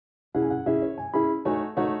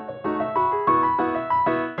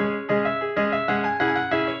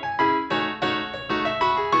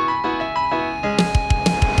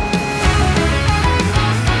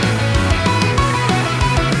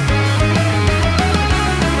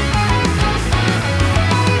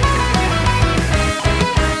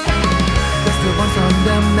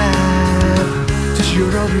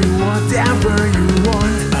You'll be whatever you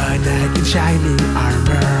want. A knight in shining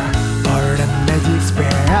armor, or a magic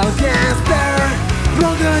spellcaster.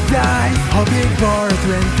 Roll the dice, hoping for a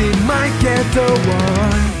 20 might get the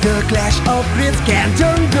one. The clash of grids can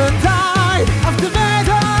turn the tide of the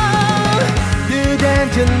battle. The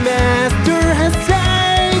dungeon master has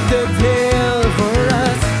saved the tale for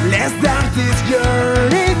us. Let's start this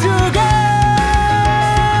journey together.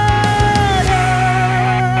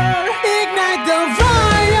 Ignite the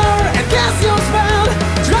fire and cast your spell.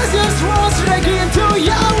 Thrust your swords straight into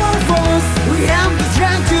your foes. We have the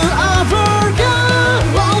strength to overcome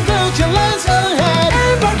all the challenges ahead.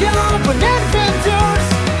 Embark on adventures,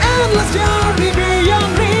 endless journey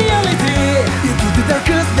beyond reality. Into the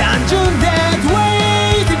darkest dungeon that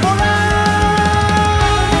waiting for us.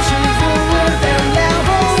 Pushing forward and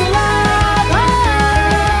level up.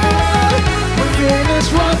 We finish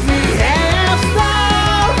what we have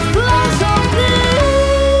started. Lots of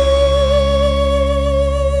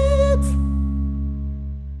needs.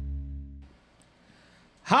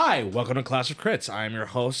 Hi, welcome to Clash of Crits. I am your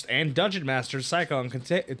host and Dungeon Master, Psycho, and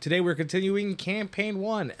today we're continuing Campaign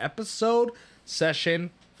 1, Episode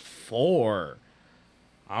Session 4.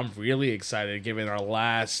 I'm really excited given our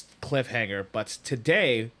last cliffhanger, but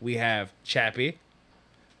today we have Chappie.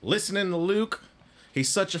 Listening to Luke, he's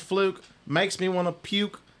such a fluke, makes me want to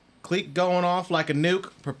puke. Cleek going off like a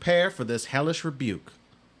nuke, prepare for this hellish rebuke.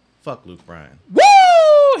 Fuck Luke Bryan. Woo!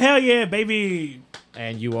 Hell yeah, baby!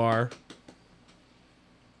 And you are...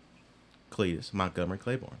 Cletus Montgomery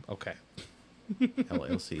Claiborne, Okay.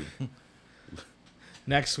 LLC.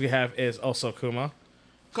 Next we have is also Kuma.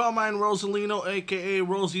 Carmine Rosalino, a.k.a.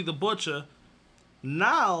 Rosie the Butcher.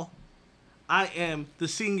 Now, I am the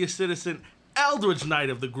senior citizen Eldridge Knight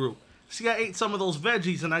of the group. See, I ate some of those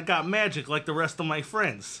veggies and I got magic like the rest of my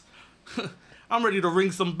friends. I'm ready to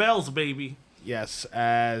ring some bells, baby. Yes,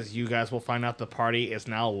 as you guys will find out, the party is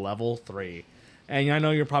now level 3. And I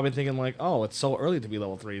know you're probably thinking, like, oh, it's so early to be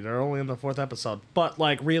level 3. They're only in the 4th episode. But,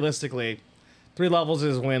 like, realistically, 3 levels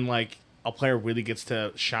is when, like, a player really gets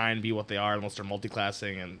to shine, be what they are, unless they're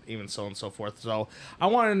multiclassing and even so on and so forth. So I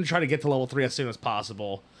wanted to try to get to level 3 as soon as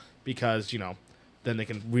possible because, you know, then they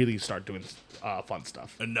can really start doing fun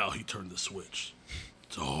stuff. And now he turned the switch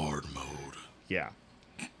to hard mode. Yeah.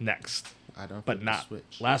 Next. I don't But flip the not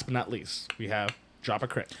switch. last but not least, we have Drop a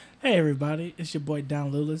Crit. Hey everybody, it's your boy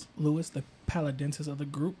Don Lewis, the paladintus of the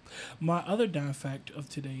group. My other Don fact of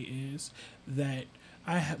today is that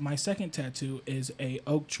I have my second tattoo is a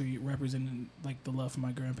oak tree representing like the love for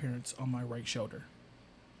my grandparents on my right shoulder.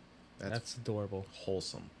 That's adorable.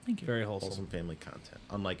 wholesome. Thank you. Very wholesome. Wholesome family content,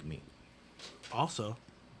 unlike me. Also,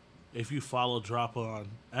 if you follow Drop on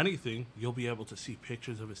anything, you'll be able to see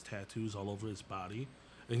pictures of his tattoos all over his body.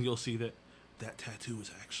 And you'll see that that tattoo is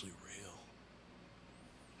actually real.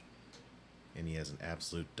 And he has an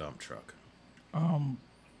absolute dump truck.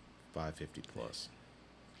 550 plus.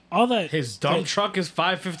 All that His dump truck is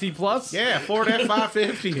 550 plus? Yeah, Ford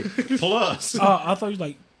F550 plus. I thought you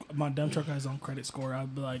like my dump truck has on credit score.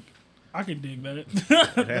 I'd be like, I can dig that.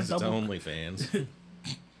 It has its OnlyFans.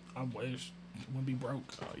 I wish it wouldn't be broke.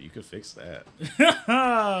 Oh, you could fix that.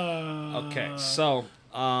 Okay, so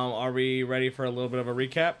are we ready for a little bit of a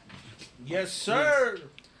recap? Yes, sir.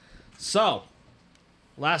 So,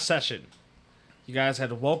 last session, you guys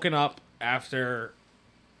had woken up after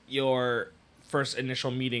your first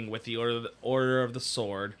initial meeting with the Order of the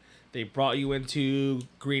Sword. They brought you into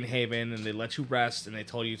Greenhaven and they let you rest and they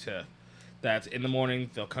told you that in the morning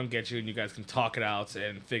they'll come get you and you guys can talk it out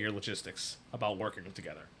and figure logistics about working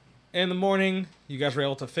together. In the morning, you guys were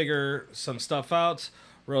able to figure some stuff out.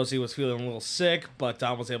 Rosie was feeling a little sick, but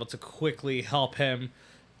Don was able to quickly help him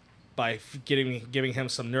by giving him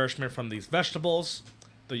some nourishment from these vegetables.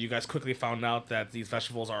 Though you guys quickly found out that these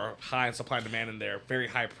vegetables are high in supply and demand and they're very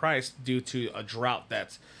high priced due to a drought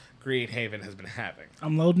that Greenhaven has been having.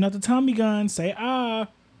 I'm loading up the Tommy gun. Say ah.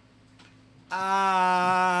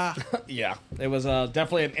 Yeah, it was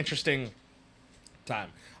definitely an interesting time.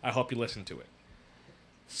 I hope you listened to it.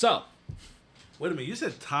 So, Wait a minute, you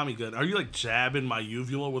said Tommy gun. Are you like jabbing my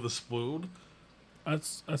uvula with a spoon? I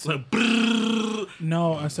said, Like, brrrr.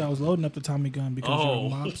 no, I said I was loading up the Tommy gun because Oh.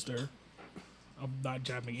 you're a mobster. I'm not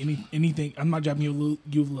jabbing anything. I'm not jabbing your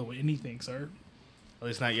uvula with anything, sir. at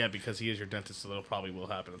least not yet because he is your dentist, so that probably will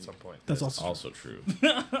happen at some point. That's That's also also true.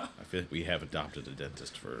 I feel like we have adopted a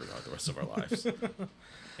dentist for the rest of our lives.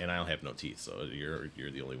 And I don't have no teeth, so you're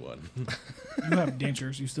the only one. you have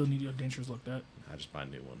dentures. You still need your dentures looked at. I just buy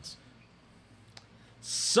new ones.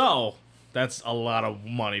 So, that's a lot of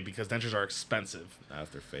money because dentures are expensive. Not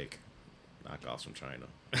if they're fake. Knockoffs from China.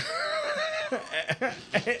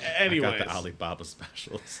 Anyways. I got the Alibaba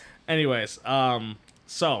specials. Anyways,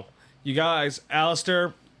 so you guys,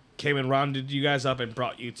 Alistair came and rounded you guys up and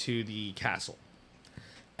brought you to the castle.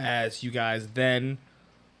 As you guys then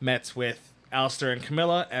met with Alistair and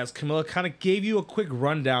Camilla, as Camilla kind of gave you a quick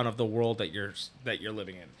rundown of the world that you're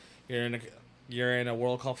living in. You're in a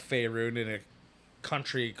world called Faerun, in a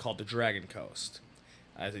country called the Dragon Coast.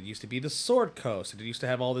 As it used to be the Sword Coast, and it used to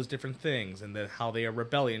have all these different things, and then how they are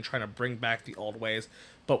rebelling, trying to bring back the old ways,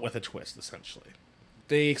 but with a twist, essentially.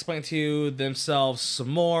 They explained to you themselves some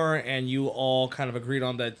more, and you all kind of agreed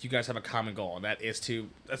on that you guys have a common goal, and that is to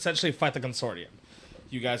essentially fight the Consortium.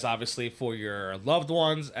 You guys, obviously, for your loved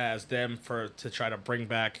ones, as them to try to bring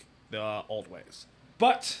back the old ways.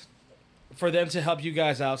 But for them to help you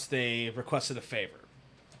guys out, they requested a favor.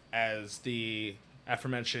 As the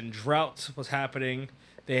aforementioned drought was happening,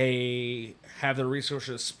 they have their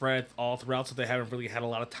resources spread all throughout, so they haven't really had a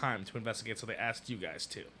lot of time to investigate, so they asked you guys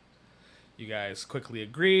to. You guys quickly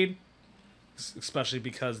agreed, especially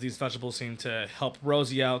because these vegetables seem to help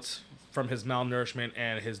Rosie out from his malnourishment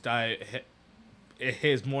and his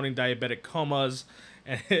morning diabetic comas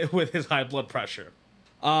and with his high blood pressure.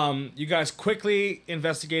 You guys quickly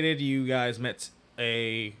investigated. You guys met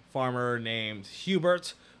a farmer named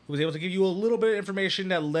Hubert, who was able to give you a little bit of information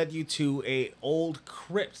that led you to a old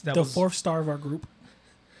crypt. The fourth star of our group.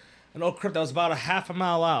 An old crypt that was about a half a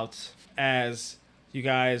mile out. As you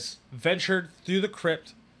guys ventured through the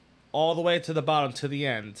crypt all the way to the bottom, to the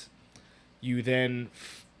end, you then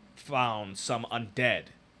found some undead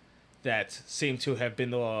that seemed to have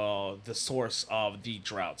been the source of the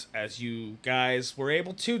drought, as you guys were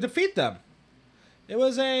able to defeat them. It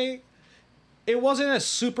wasn't a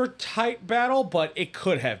super tight battle, but it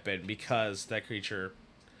could have been, because that creature,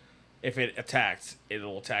 if it attacked,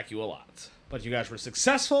 it'll attack you a lot. But you guys were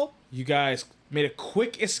successful. You guys made a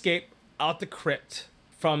quick escape out the crypt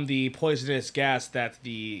from the poisonous gas that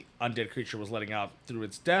the undead creature was letting out through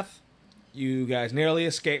its death. You guys narrowly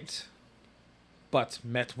escaped, but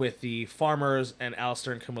met with the farmers and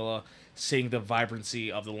Alistair and Camilla, seeing the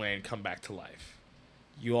vibrancy of the land come back to life.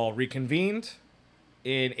 You all reconvened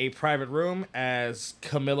in a private room as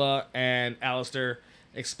Camilla and Alistair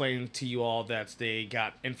explained to you all that they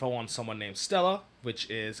got info on someone named Stella, which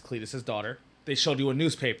is Cletus's daughter. They showed you a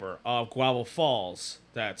newspaper of Guavofalls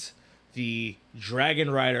that the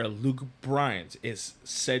dragon rider Luke Bryant is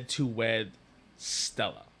said to wed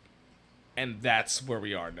Stella. And that's where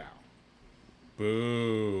we are now.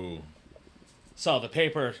 Boo. So the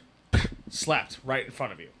paper slapped right in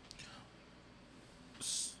front of you.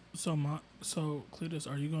 So Cletus,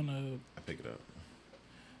 are you gonna? I pick it up.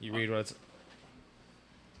 You read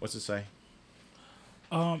What's it say?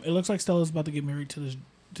 It looks like Stella's about to get married to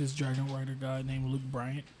this dragon rider guy named Luke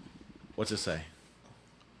Bryant. What's it say?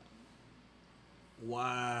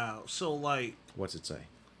 Wow. So like, What's it say?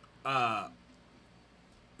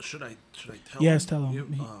 should I tell? Yes, him? tell him.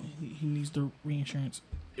 You, He needs the reinsurance.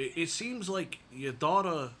 it seems like your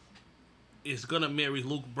daughter is gonna marry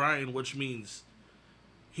Luke Bryan, which means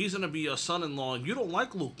he's gonna be your son-in-law, and you don't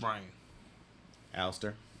like Luke Bryan.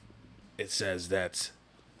 Alistair? It says that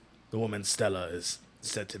the woman Stella is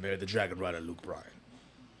said to marry the dragon rider Luke Bryan.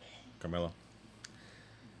 Carmilla?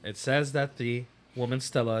 It says that the woman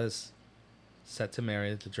Stella is set to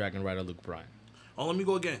marry the dragon rider Luke Bryan. Oh, let me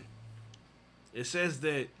go again. It says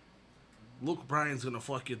that Luke Bryan's gonna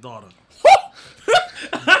fuck your daughter.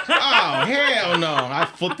 Oh, hell no. I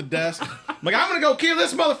flip the desk. I'm like, I'm going to go kill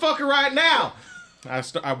this motherfucker right now.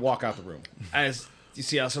 I walk out the room. As you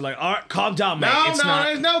see us, are like, all right, calm down, man.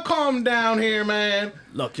 There's no calm down here, man.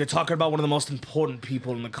 Look, you're talking about one of the most important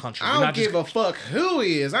people in the country. I don't give a fuck who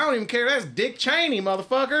he is. I don't even care. That's Dick Cheney,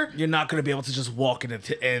 motherfucker. You're not going to be able to just walk in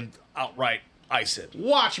and outright ice it.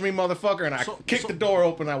 Watch me, motherfucker. And I kick the door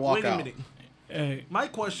open and I walk out. Wait a minute. My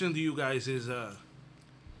question to you guys is,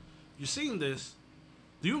 you seen this?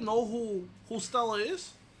 Do you know who Stella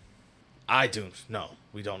is? I don't. No,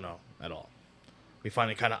 we don't know at all. We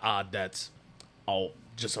find it kind of odd that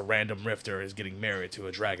just a random rifter is getting married to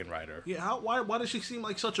a dragon rider. Yeah, why does she seem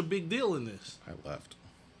like such a big deal in this? I left.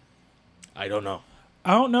 I don't know.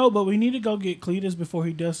 I don't know, but we need to go get Cletus before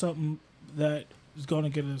he does something that is going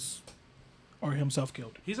to get us or himself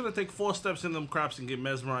killed. He's gonna take 4 steps in them craps and get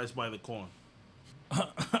mesmerized by the corn.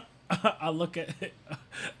 I look at it.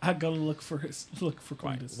 I go to look for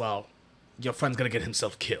Cletus. Well, your friend's going to get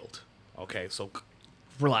himself killed. Okay, so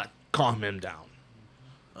relax. Calm him down.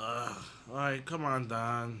 All right, come on,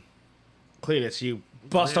 Don. Cletus, you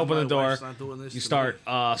bust Glad open the my door. wife's not doing this You to start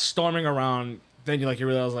storming around then you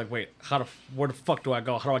realize wait, where the fuck do I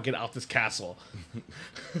go? How do I get out this castle?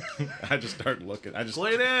 I just start looking. I just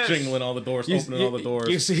Cletus! jingling all the doors, opening all the doors.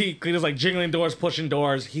 You see Cletus jingling doors, pushing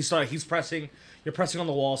doors. He's pressing. You're pressing on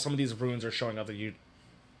the wall. Some of these runes are showing up that you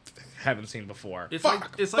haven't seen before. It's Fuck,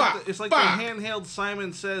 like fuck, the fuck. handheld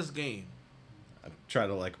Simon Says game. I try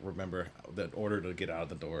to remember the order to get out of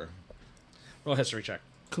the door. Roll a history check.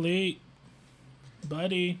 Cleat,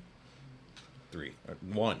 buddy. 3,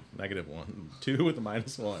 1, -1, 2 with a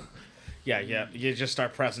 -1. Yeah. You just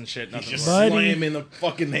start pressing shit. Nothing Just works. Buddy. slamming the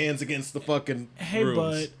fucking hands against the fucking Hey, runes.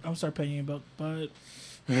 bud. I'm start paying you, bud.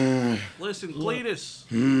 Listen, Cletus.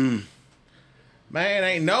 Man,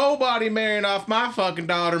 ain't nobody marrying off my fucking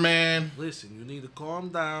daughter, man. Listen, you need to calm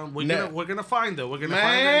down. We're No. gonna find her. We're gonna find her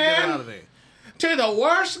and get her Man. out of there. To the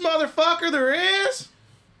worst motherfucker there is,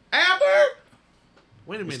 ever.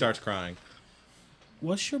 Wait a He minute. starts crying.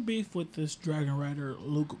 What's your beef with this Dragon Rider,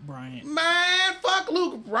 Luke Bryant? Man, fuck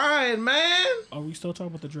Luke Bryan, man. Are we still talking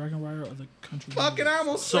about the Dragon Rider or the country? Fucking music?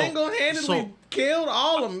 almost So- single-handedly killed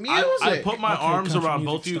all the music. I put my Okay, arms country around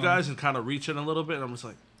music both of you star. guys and kind of reach in a little bit. And I'm just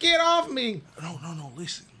like, Get off me. no.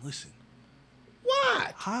 Listen.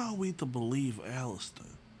 What? How are we to believe Alistair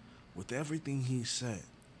with everything he said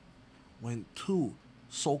when two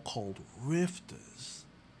so-called rifters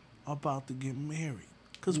are about to get married?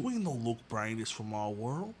 Because we know Luke Bryan is from our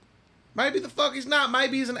world. Maybe the fuck he's not.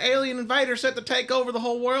 Maybe he's an alien invader set to take over the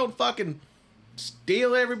whole world, fucking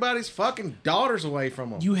steal everybody's fucking daughters away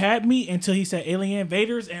from them. You had me until he said alien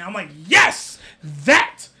invaders, and I'm like, yes,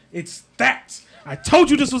 that. It's that. I told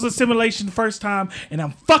you this was a simulation the first time, and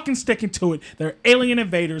I'm fucking sticking to it. They're alien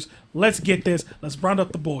invaders. Let's get this. Let's round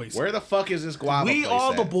up the boys. Where the fuck is this guava We place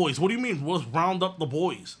are the at? boys. What do you mean? Let's round up the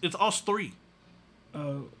boys. It's us three.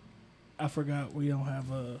 I forgot we don't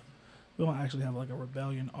actually have a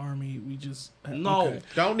rebellion army. We just No. okay.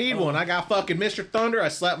 Don't need one. I got fucking Mr. Thunder. I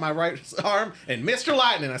slapped my right arm, and Mr.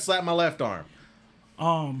 Lightning. I slapped my left arm.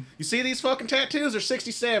 You see these fucking tattoos? There's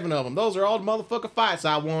 67 of them. Those are all the motherfucking fights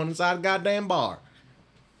I won inside a goddamn bar.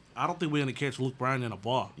 I don't think we're gonna catch Luke Bryan in a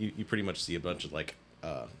bar. You pretty much see a bunch of like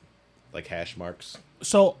hash marks.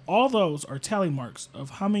 So all those are tally marks of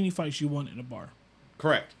how many fights you won in a bar.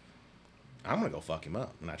 Correct. I'm gonna go fuck him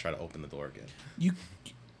up, and I try to open the door again. You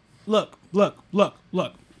look.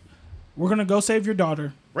 We're gonna go save your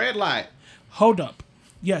daughter. Red light. Hold up.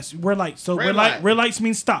 Yes, red light. So Red red light. light. Red lights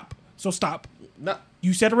mean stop. So stop. No.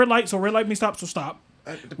 You said a red light, so red light means stop. So stop.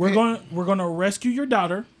 We're gonna rescue your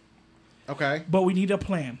daughter, Okay. but we need a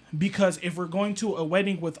plan because if we're going to a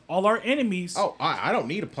wedding with all our enemies, Oh, I don't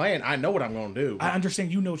need a plan. I know what I'm gonna do. I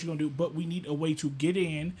understand you know what you're gonna do, but we need a way to get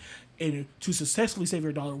in and to successfully save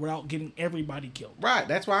your daughter without getting everybody killed Right.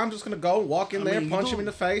 That's why I'm just gonna go walk in there, mean, you punch him don't- in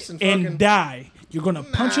the face, and fucking. and die. You're gonna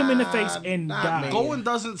punch him in the face and not die. me. Going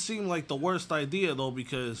doesn't seem like the worst idea though,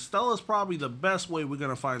 because Stella's probably the best way we're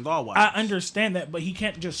gonna find our wives. I understand that, but he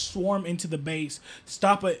can't just swarm into the base,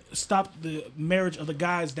 stop the marriage of the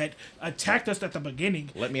guys that attacked us at the beginning,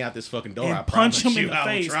 Let me out this fucking door. I and punch promise him in you the I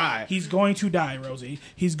will face. try. He's going to die, Rosie.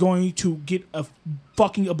 He's going to get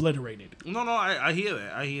fucking obliterated. No, I hear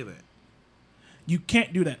that. I hear that. You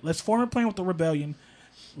can't do that. Let's form a plan with the rebellion.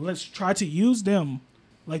 Let's try to use them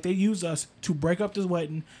like they use us to break up this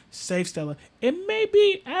wedding, save Stella, and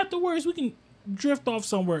maybe afterwards we can drift off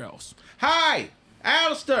somewhere else. Hi,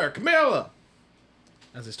 Alistair, Camilla.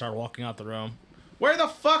 As they start walking out the room. Where the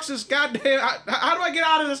fuck's this goddamn? How do I get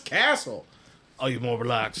out of this castle? Oh, you're more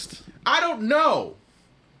relaxed. I don't know.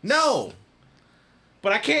 No.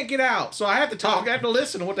 But I can't get out, so I have to talk. I have to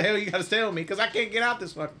listen to what the hell you got to tell me, because I can't get out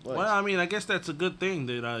this fucking place. Well, I mean, I guess that's a good thing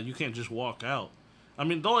that you can't just walk out. I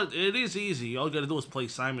mean, though it is easy. All you gotta do is play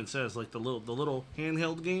Simon Says, like the little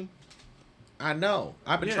handheld game. I know.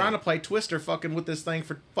 I've been Yeah. trying to play Twister fucking with this thing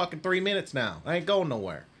for fucking 3 minutes now. I ain't going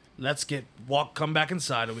nowhere. Let's come back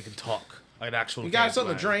inside and we can talk. Like an actual You got game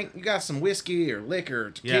something to plan. drink? You got some whiskey or liquor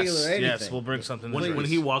or tequila Yes, or anything? yes, we'll bring something. When, to when drink.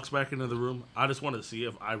 he walks back into the room, I just want to see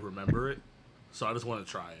if I remember it. So I just want to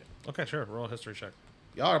try it. Okay, sure. Roll a history check.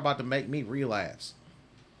 Y'all are about to make me relapse.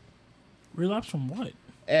 Relapse from what?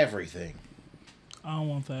 Everything. I don't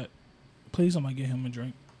want that. Please, I'm gonna get him a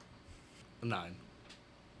drink. 9.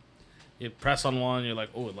 You press on one, you're like,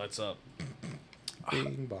 oh, it lights up.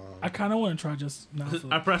 Bing bong. I kind of want to try just not.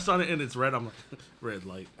 I pressed on it and it's red. I'm like, red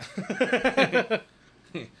light.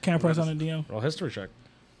 Can I press on the DM? Roll a history check.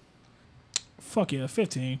 Fuck yeah,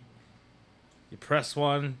 15. You press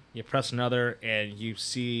one, you press another, and you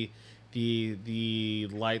see the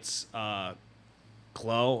lights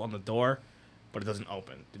glow on the door, but it doesn't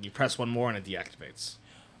open. Then you press one more and it deactivates.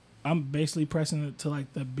 I'm basically pressing it to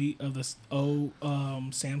like the beat of this old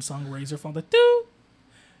Samsung Razr phone. The doo,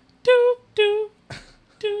 doo, doo,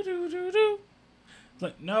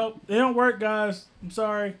 Like, nope, they don't work, guys. I'm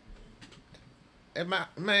sorry. And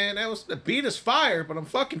man, the beat is fire, but I'm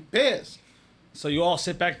fucking pissed. So you all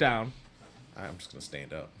sit back down. I'm just gonna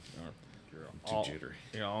stand up. You're Too all, jittery.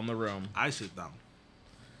 You're all in the room. I sit down.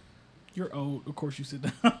 You're old. Of course you sit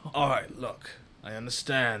down. All right, look. I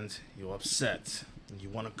understand you're upset and you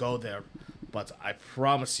want to go there, but I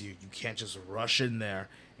promise you, you can't just rush in there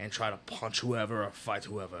and try to punch whoever or fight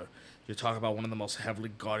whoever. You're talking about one of the most heavily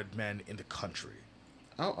guarded men in the country.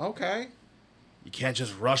 Oh, okay. You can't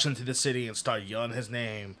just rush into the city and start yelling his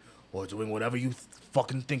name or doing whatever you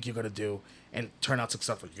fucking think you're gonna do and turn out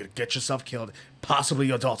successful. You're gonna get yourself killed, possibly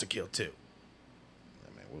your daughter killed too. I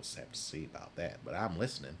mean, we'll just have to see about that. But I'm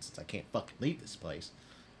listening since I can't fucking leave this place.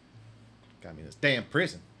 Got me in this damn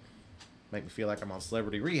prison. Make me feel like I'm on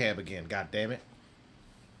celebrity rehab again. God damn it.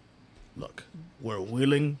 Look, we're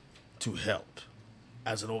willing to help.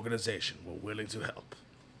 As an organization, we're willing to help.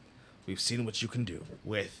 We've seen what you can do.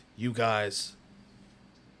 With you guys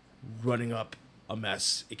running up a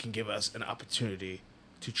mess, it can give us an opportunity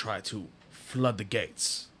to try to flood the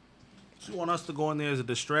gates. So you want us to go in there as a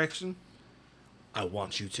distraction? I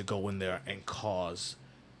want you to go in there and cause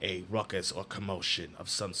a ruckus or commotion of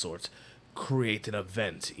some sort. Create an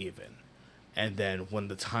event even. And then when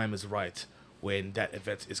the time is right, when that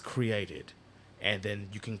event is created, and then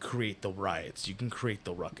you can create the riots, you can create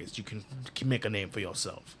the ruckus, you can make a name for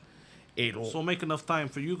yourself. So make enough time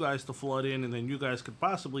for you guys to flood in, and then you guys could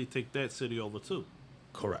possibly take that city over too.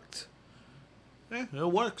 Correct. Yeah,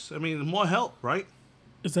 it works. I mean, more help, right?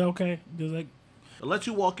 Is that okay? Does that It lets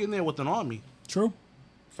you walk in there with an army. true?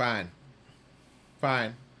 Fine.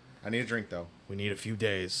 I need a drink, though. We need a few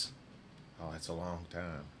days. Oh, that's a long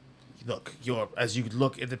time. Look, as you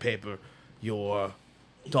look at the paper, your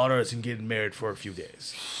daughter isn't getting married for a few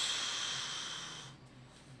days.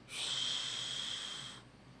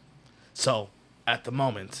 So, at the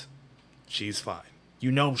moment, she's fine.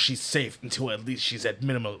 You know she's safe until at least she's at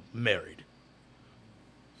minimum married.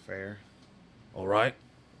 Fair. All right?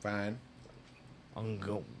 Fine. I'm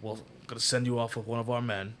gonna send you off with one of our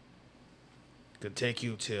men. Gonna take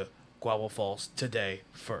you to Guavofalls today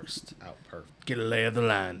first. Oh, perfect. Get a lay of the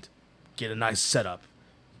land. Get a nice setup.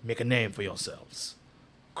 Make a name for yourselves.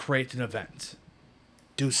 Create an event.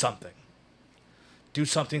 Do something. Do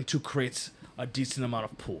something to create a decent amount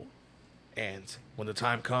of pool. And when the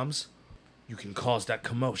time comes, you can cause that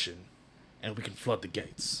commotion and we can flood the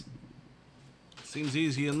gates. Seems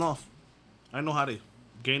easy enough. I know how to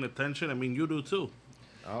gain attention. I mean, you do too.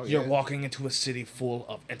 Oh, You're yeah. walking into a city full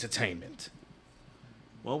of entertainment.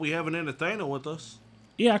 Well, we have an entertainer with us.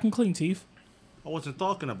 Yeah, I can clean teeth. I wasn't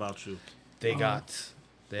talking about you. They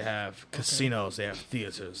have casinos, they have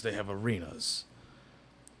theaters, they have arenas.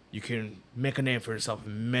 You can make a name for yourself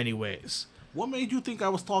in many ways. What made you think I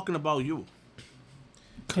was talking about you?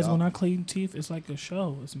 Because Yeah. when I clean teeth, it's like a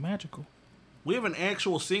show. It's magical. We have an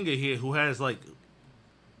actual singer here who has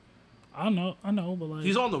I know, but like,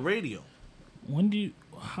 he's on the radio.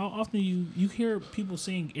 how often you hear people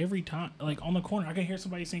sing every time? Like on the corner, I can hear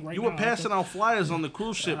somebody sing right You now. were passing out flyers on the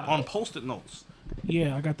cruise ship on Post-it notes.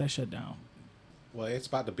 Yeah, I got that shut down. Well, it's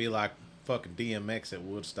about to be like fucking DMX at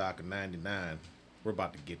Woodstock in '99. We're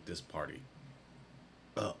about to get this party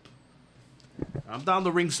up. I'm down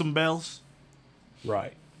to ring some bells.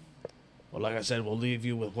 Right. Well, like I said, we'll leave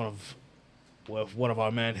you with one of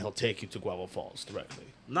our men. He'll take you to Guavofalls directly.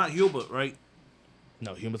 Not Hubert, right?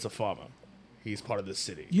 No, Human's a farmer. He's part of this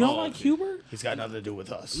city. You don't Oh, like okay. Hubert? He's got nothing to do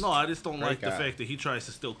with us. No, I just don't Great like the guy. fact that he tries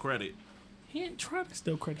to steal credit. He didn't try to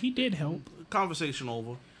steal credit. He did help. Conversation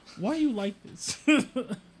over. Why you like this?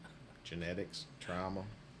 Genetics, trauma.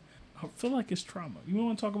 I feel like it's trauma. You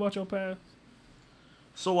want to talk about your past?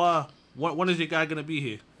 So, when is your guy gonna be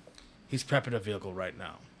here? He's prepping a vehicle right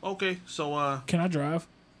now. Okay, so, Can I drive?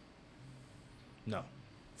 No.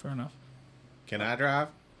 Fair enough. Can I drive?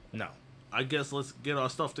 No. I guess let's get our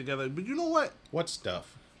stuff together. But you know what? What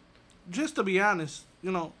stuff? Just to be honest,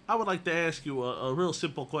 I would like to ask you a real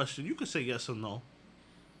simple question. You can say yes or no.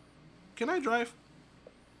 Can I drive?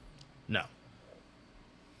 No.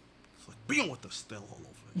 It's like being with the Stella all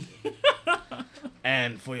over again.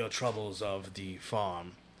 And for your troubles of the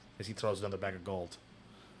farm, as he throws another bag of gold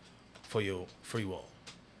for you all.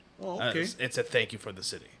 Oh, okay. It's a thank you for the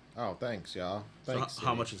city. Oh, thanks, y'all. So Thanks.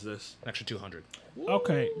 how much is this? An extra 200.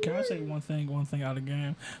 Okay, can I say one thing out of the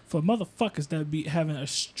game? For motherfuckers that be having a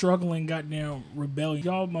struggling goddamn rebellion,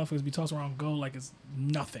 y'all motherfuckers be tossing around gold like it's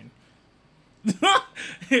nothing.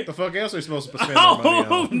 The fuck else are we supposed to spend our money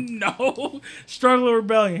Oh on? no! Struggling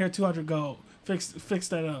rebellion. Here, 200 gold. Fix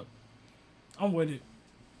that up. I'm with it.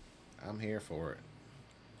 I'm here for it.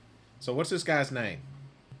 So what's this guy's name?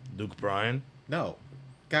 Luke Bryan. No.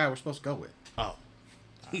 guy we're supposed to go with. Oh.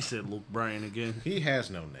 He said Luke Bryan again. He has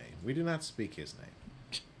no name. We do not speak his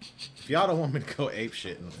name. If y'all don't want me to go ape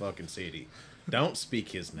shit in the fucking city, don't speak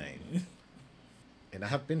his name. And I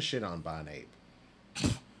have been shit on by an ape.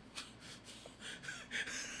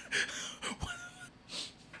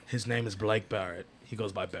 His name is Blake Barrett. He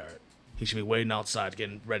goes by Barrett. He should be waiting outside,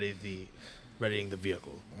 readying the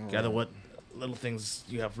vehicle. Gather what little things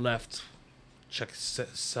you have left. Check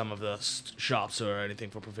some of the shops or anything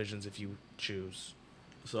for provisions if you choose.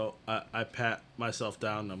 So I pat myself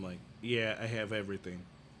down and I'm like, yeah, I have everything.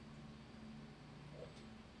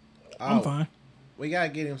 I'm fine. We gotta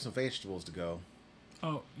get him some vegetables to go.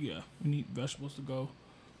 Oh, yeah. We need vegetables to go.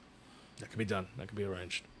 That can be done. That can be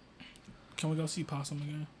arranged. Can we go see Possum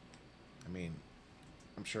again? I mean,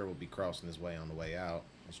 I'm sure we'll be crossing his way on the way out.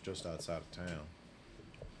 It's just outside of town.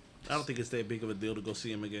 I don't think it's that big of a deal to go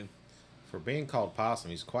see him again. For being called Possum,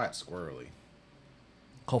 he's quite squirrely.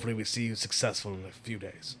 Hopefully we see you successful in a few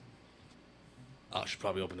days. I should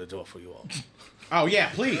probably open the door for you all. Oh, yeah,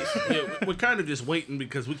 please. Yeah, we're kind of just waiting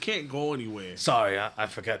because we can't go anywhere. Sorry, I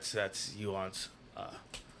forgot that you aren't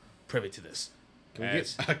privy to this. Can we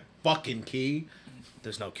get a fucking key?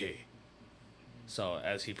 There's no key. So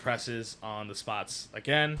as he presses on the spots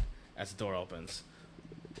again, as the door opens.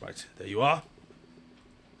 Right, there you are.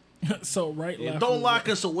 So right, Yeah, left. don't lock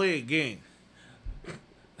us away again.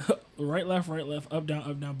 Right, left, up,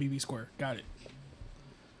 down, BB square. Got it.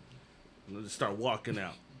 Let's start walking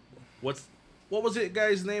out. What was it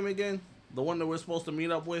guy's name again? The one that we're supposed to meet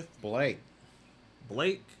up with? Blake.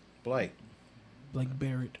 Blake? Blake. Blake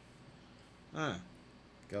Barrett.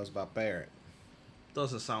 Goes by Barrett.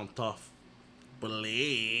 Doesn't sound tough.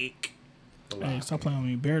 Blake. Hey, stop playing with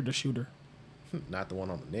me. Barrett the shooter. Not the one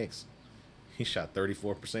on the Knicks. He shot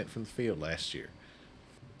 34% from the field last year.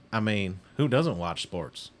 I mean, who doesn't watch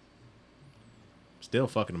sports? Still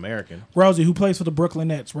fucking American. Rousey, who plays for the Brooklyn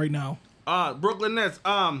Nets right now? Brooklyn Nets.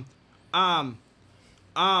 The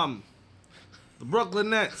Brooklyn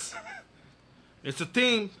Nets. It's a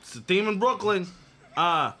team. It's a team in Brooklyn.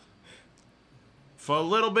 For a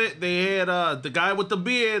little bit, they had the guy with the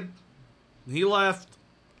beard. He left.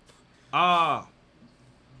 They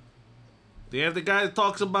have the guy that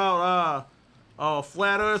talks about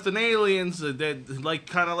flat Earth and aliens that like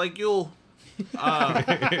kind of like you.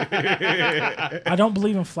 I don't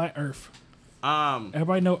believe in flat Earth.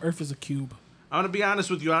 Everybody know Earth is a cube. I'm gonna be honest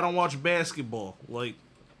with you. I don't watch basketball. Like,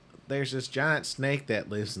 There's this giant snake that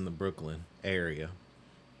lives in the Brooklyn area.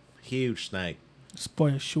 Huge snake.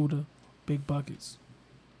 Spoiler shooter, big buckets.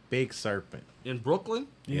 Big serpent. in Brooklyn?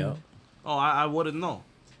 Yeah. Yep. Oh, I wouldn't know.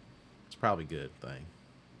 It's probably a good thing.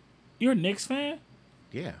 You're a Knicks fan?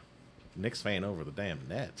 Yeah. Knicks fan over the damn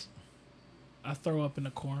Nets. I throw up in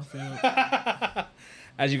the cornfield.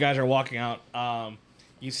 As you guys are walking out,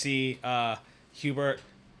 you see Hubert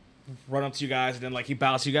run up to you guys, and then like he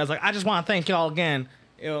bows to you guys, like, I just want to thank y'all again.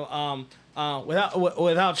 You know,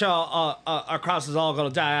 without y'all, our crops is all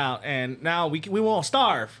gonna die out, and now we won't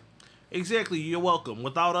starve. Exactly. You're welcome.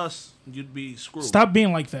 Without us, you'd be screwed. Stop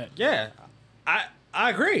being like that. Yeah, I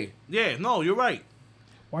agree. Yeah. No, you're right.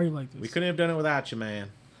 Why are you like this? We couldn't have done it without you, man.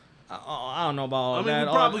 I don't know about all I mean, that.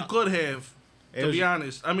 we probably could have. It To was- be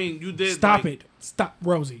honest, I mean, you did. Stop like, it. Stop,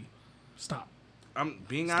 Rosie. Stop. I'm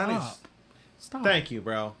being Stop. honest. Stop. Thank you,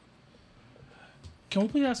 bro. Can we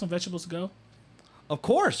please have some vegetables to go? Of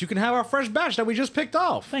course, you can have our fresh batch that we just picked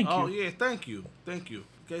off. Thank Oh you. yeah, thank you. The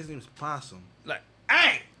guy's name is Possum. Like,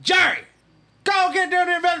 hey, Jerry, go get down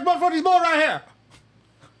there vegetables for these boys right here.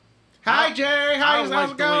 Hi, Jerry. I How's don't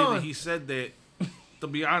like it the way that going? he said that. To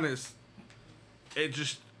be honest, it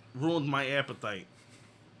just ruined my appetite.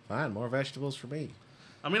 Fine, more vegetables for me.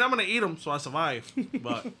 I mean, I'm gonna eat them so I survive.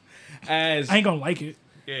 But As I ain't gonna like it.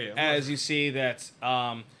 yeah, as you see that,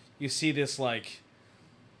 you see this like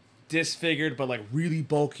disfigured but like really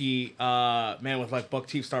bulky man with like buck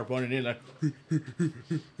teeth start running in like,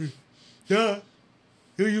 yeah,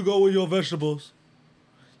 here you go with your vegetables.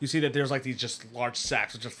 You see that there's like these just large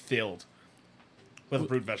sacks just filled with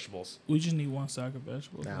root vegetables. We just need one sack of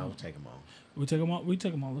vegetables. Now bro. we'll take them all. We take them all. We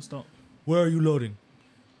take them all. Let's stop. Where are you loading?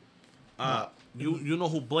 you know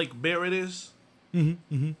who Blake Barrett is?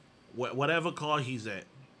 Whatever car he's at.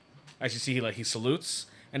 As you see, he salutes,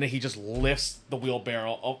 and then he just lifts the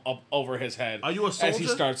wheelbarrow up over his head. Are you a As he soldier?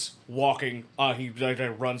 starts walking, he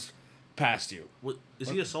runs past you. Is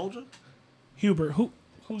he a soldier? Hubert,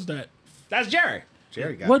 who's that? That's Jerry.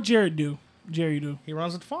 Jerry got What Jared do? Jerry do. He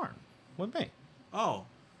runs at the farm with me. Oh,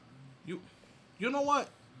 you know what?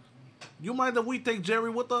 You mind if we take Jerry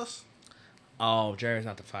with us? Oh, Jerry's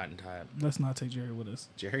not the fighting type. Let's not take Jerry with us.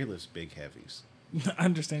 Jerry lives big heavies. I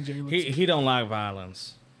understand Jerry. Looks He don't like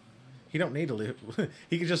violence. He don't need to lift.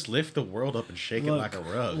 He can just lift the world up and shake it like a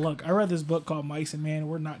rug. Look, I read this book called Mice and Man.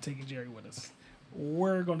 We're not taking Jerry with us.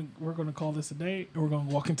 We're gonna call this a day, and we're gonna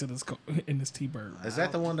walk into this in this T-bird. Is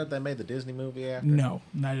that the one that they made the Disney movie after? No,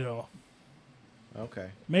 not at all. Okay.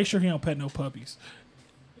 Make sure he don't pet no puppies.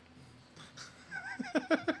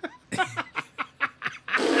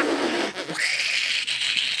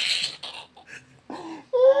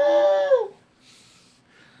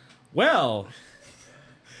 Well,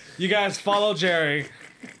 you guys follow Jerry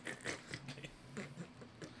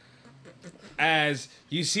as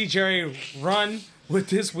you see Jerry run with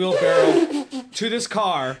this wheelbarrow to this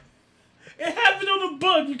car. It happened on the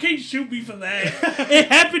book. You can't shoot me for that. It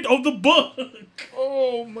happened on the book.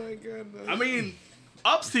 Oh my goodness. I mean,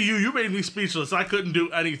 ups to you. You made me speechless. I couldn't do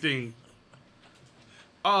anything.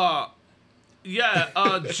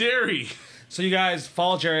 Jerry. So you guys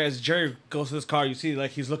follow Jerry as Jerry goes to this car. You see,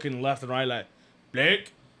 like, he's looking left and right, like,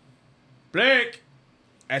 Blake.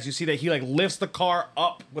 As you see that he, like, lifts the car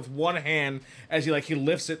up with one hand as he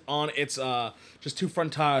lifts it on its just two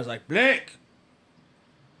front tires, like, Blake.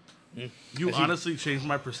 You honestly changed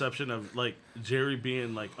my perception of, like, Jerry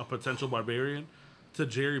being, like, a potential barbarian to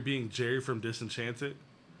Jerry being Jerry from Disenchanted.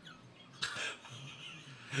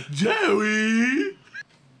 Jerry!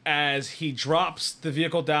 As he drops the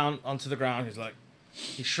vehicle down onto the ground,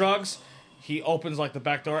 he shrugs, he opens, like, the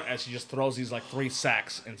back door as he just throws these, like, 3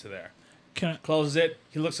 sacks into there. Closes it,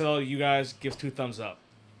 he looks at all you guys, gives 2 thumbs up.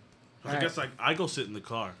 I guess I go sit in the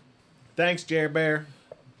car. Thanks, Jerry Bear.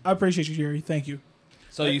 I appreciate you, Jerry. Thank you.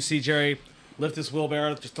 So you see Jerry lift this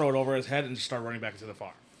wheelbarrow, just throw it over his head, and just start running back into the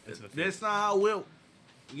farm. That's not how it will.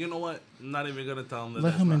 You know what? I'm not even going to tell him that.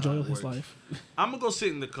 Let him not enjoy how it his works. life. I'm going to go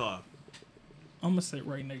sit in the car. I'm going to sit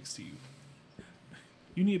right next to you.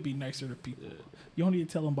 You need to be nicer to people. You don't need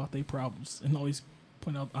to tell them about their problems and always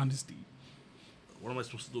point out honesty. What am I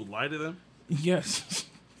supposed to do? Lie to them? Yes.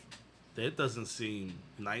 That doesn't seem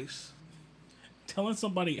nice. Telling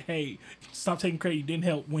somebody, hey, stop taking credit, you didn't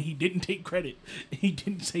help, when he didn't take credit. He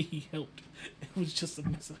didn't say he helped. It was just a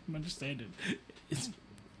misunderstanding. It's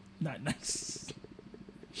not nice.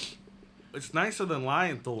 It's nicer than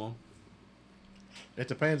lying to them. It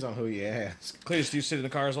depends on who you ask. Cletus, do you sit in the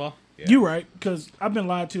car as well? Yeah. You right, because I've been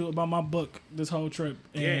lied to about my book this whole trip.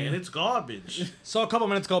 And it's garbage. So a couple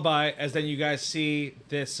minutes go by as then you guys see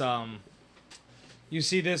this you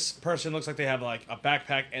see this person looks like they have like a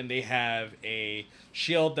backpack and they have a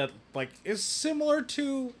shield that like is similar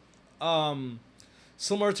to Alistair's,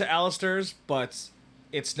 but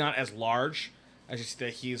it's not as large. As you see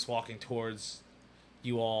that he's walking towards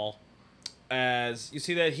you all. As you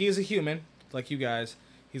see that he is a human, like you guys.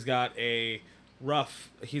 He's got a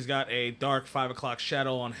dark 5 o'clock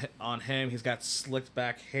shadow on him. He's got slicked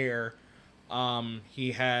back hair.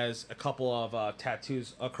 He has a couple of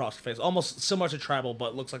tattoos across his face, almost similar to tribal,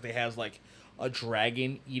 but looks like they has like a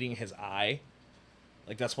dragon eating his eye.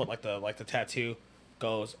 Like that's what like the tattoo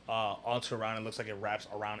goes onto around. It looks like it wraps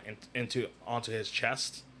around onto his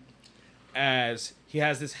chest. As he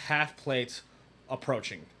has this half plate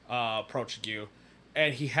approaching you,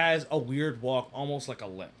 and he has a weird walk, almost like a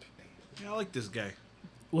limp. Yeah, I like this guy.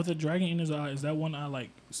 With a dragon in his eye, is that one eye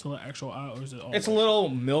like still an actual eye, or is it all? It's a little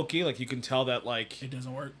milky, like you can tell that like It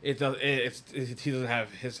doesn't work, he doesn't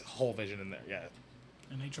have his whole vision in there yet.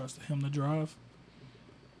 and they trust him to drive.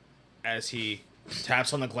 As he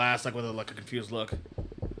taps on the glass like with a confused look.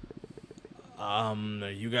 Are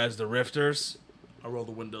you guys the Rifters? I roll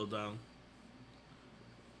the window down.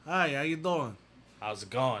 Hi, how you doing? How's it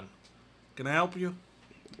going? Can I help you?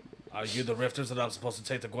 Are you the Rifters that I'm supposed to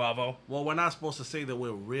take to Guavo? Well, we're not supposed to say that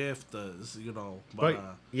we're rifters, you know. But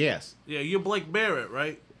yes. Yeah, you're Blake Barrett,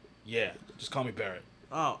 right? Yeah, just call me Barrett.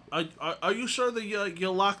 Oh, are you sure that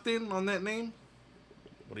you're locked in on that name?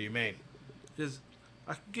 What do you mean? Because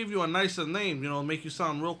I could give you a nicer name, you know, make you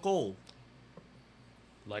sound real cold.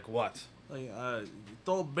 Like what? Like,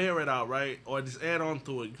 throw Barrett out, right? Or just add on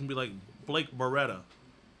to it. You can be like Blake Beretta.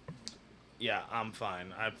 Yeah, I'm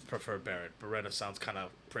fine. I prefer Barrett. Beretta sounds kind of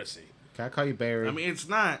prissy. Can I call you Barry? I mean, it's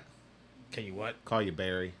not. Can you what? Call you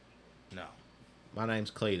Barry. No. My name's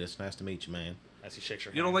Cletus. Nice to meet you, man. As he shakes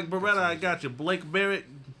your hand. You don't like Beretta? I got you. Blake Barrett,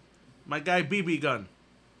 my guy BB Gun.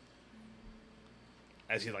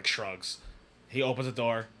 As he like shrugs. He opens the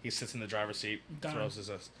door. He sits in the driver's seat. Done. Throws his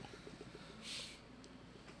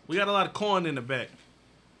We got a lot of corn in the back.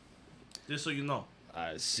 Just so you know.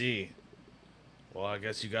 I see. Well, I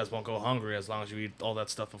guess you guys won't go hungry as long as you eat all that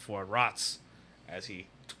stuff before it rots. As he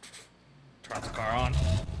turns the car on.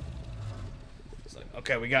 It's like,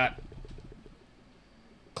 okay, we got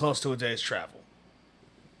close to a day's travel.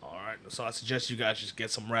 Alright, so I suggest you guys just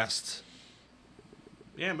get some rest.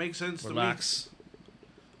 Yeah, makes sense Relax.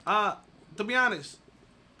 to me. To be honest,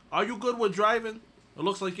 are you good with driving? It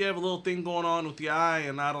looks like you have a little thing going on with your eye,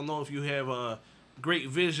 and I don't know if you have a great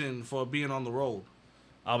vision for being on the road.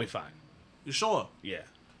 I'll be fine. You sure? Yeah.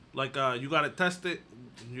 Like, you got it tested?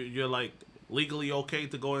 You're, like, legally okay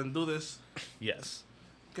to go and do this? Yes.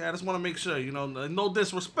 Okay, I just want to make sure, you know, no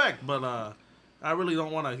disrespect, but I really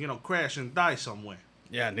don't want to, you know, crash and die somewhere.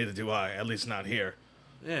 Yeah, neither do I. At least not here.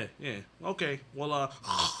 Yeah. Okay, well,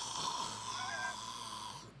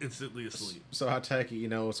 instantly asleep. So I take it you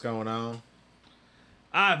know what's going on?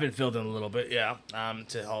 I've been filled in a little bit, yeah.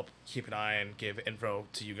 To help keep an eye and give info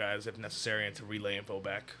to you guys if necessary and to relay info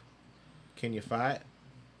back. Can you fight?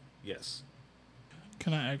 Yes.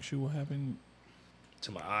 Can I ask you what happened?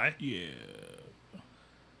 To my eye? Yeah.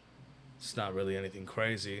 It's not really anything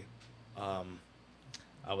crazy.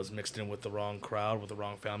 I was mixed in with the wrong crowd, with the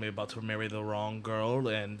wrong family, about to marry the wrong girl,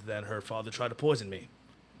 and then her father tried to poison me.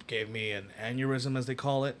 Gave me an aneurysm, as they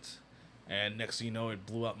call it, and next thing you know, it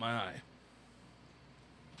blew out my eye.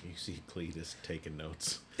 You see Cletus taking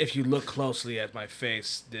notes. If you look closely at my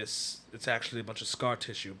face, it's actually a bunch of scar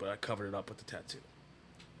tissue, but I covered it up with the tattoo.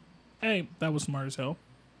 Hey, that was smart as hell.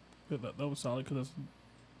 That was solid, because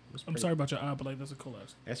I'm sorry about your eye, but like, that's a cool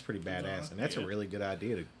ass. That's pretty badass, and that's a really good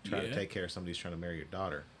idea to try to take care of somebody who's trying to marry your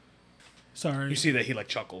daughter. Sorry. You see that he like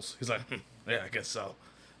chuckles. He's like, yeah, I guess so.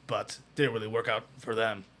 But didn't really work out for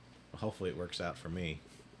them. Well, hopefully it works out for me.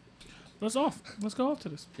 Let's go off to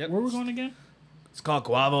this. Yep. Where we going again? It's called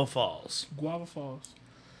Guavofalls. Guavofalls.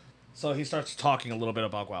 So he starts talking a little bit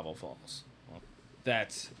about Guavofalls.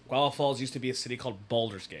 That Guavofalls used to be a city called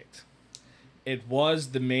Baldur's Gate. It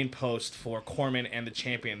was the main post for Corman and the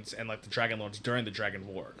champions and like the Dragon Lords during the Dragon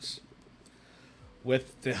Wars.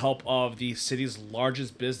 With the help of the city's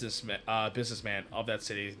largest businessman of that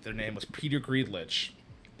city, their name was Peter Greedlich,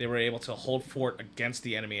 they were able to hold fort against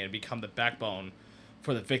the enemy and become the backbone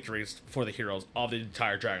for the victories for the heroes of the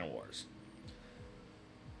entire Dragon Wars.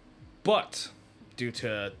 But, due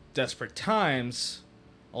to desperate times,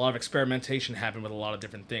 a lot of experimentation happened with a lot of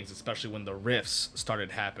different things, especially when the rifts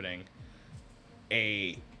started happening.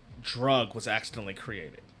 A drug was accidentally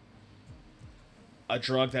created. A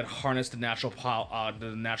drug that harnessed the natural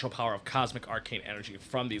power of cosmic arcane energy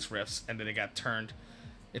from these rifts, and then it turns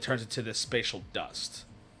into this spatial dust.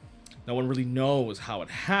 No one really knows how it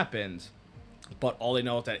happened, but all they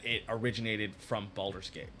know is that it originated from Baldur's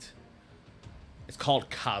Gate. It's called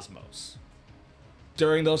Cosmos.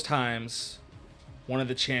 During those times, one of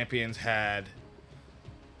the champions had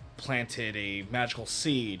planted a magical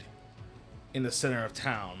seed in the center of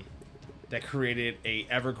town that created a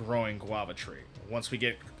ever-growing guava tree. Once we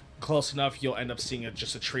get close enough, you'll end up seeing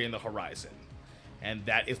just a tree in the horizon, and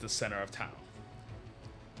that is the center of town.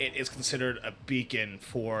 It is considered a beacon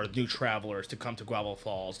for new travelers to come to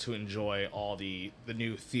Guavofalls to enjoy all the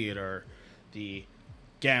new theater, the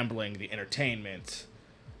gambling, the entertainment,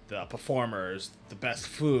 the performers, the best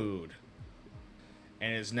food,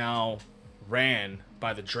 and is now ran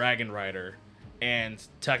by the Dragon Rider and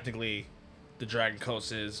technically the Dragon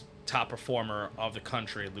Coast's top performer of the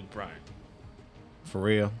country, Luke Bryan. For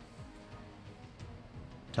real?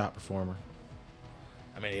 Top performer.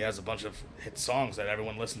 I mean, he has a bunch of hit songs that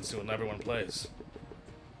everyone listens to and everyone plays.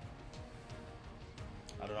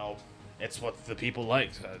 I don't know. It's what the people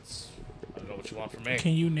like. I don't know what you want from me.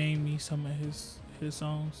 Can you name me some of his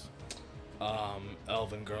songs?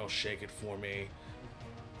 Elven Girl, Shake It For Me.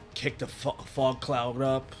 Kick the Fog Cloud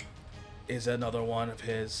Up is another one of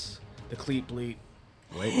his. The Cleat Bleat.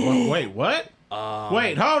 Wait, what?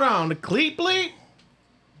 Wait, hold on. The Cleat Bleat?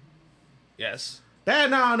 Yes.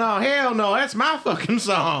 No, hell no. That's my fucking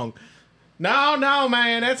song. No,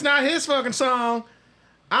 man. That's not his fucking song.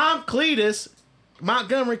 I'm Cletus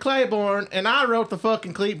Montgomery Claiborne, and I wrote the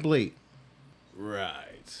fucking Cleat Bleat.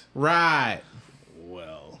 Right.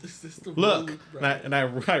 Well. Is this the Look, road, and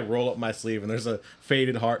I roll up my sleeve, and there's a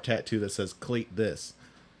faded heart tattoo that says Cleat this.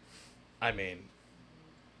 I mean,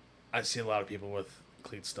 I see a lot of people with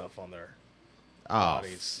cleat stuff on their Oh,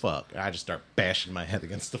 bodies. fuck. I just start bashing my head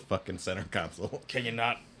against the fucking center console. Can you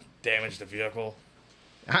not damage the vehicle?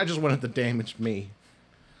 I just wanted to damage me.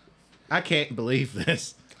 I can't believe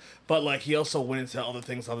this. But, like, he also went into other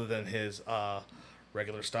things other than his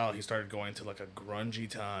regular style. He started going to, like, a grungy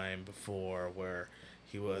time before where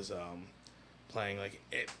he was playing, like,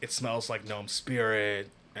 It Smells Like Gnome Spirit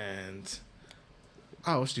and...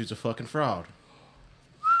 Oh, this dude's a fucking fraud.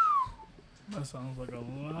 That sounds like a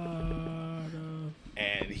lot of...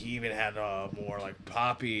 And he even had a more, like,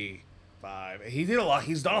 poppy vibe. He did a lot.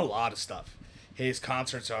 He's done a lot of stuff. His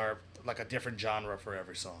concerts are, like, a different genre for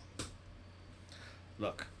every song.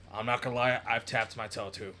 Look, I'm not gonna lie, I've tapped my toe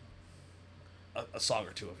to a song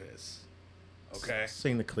or two of his. Okay?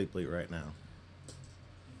 Sing the Cleat Bleat right now.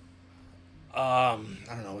 I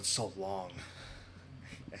don't know, it's so long.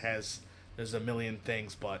 There's a million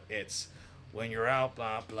things, but it's when you're out,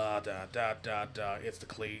 blah, blah, da, da, da, da. It's the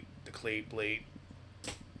cleat bleat.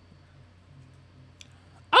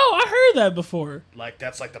 Oh, I heard that before. Like,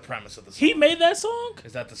 that's like the premise of the song. He made that song?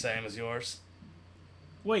 Is that the same as yours?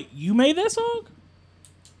 Wait, you made that song?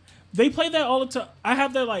 They play that all the time. I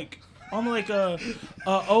have that like on like a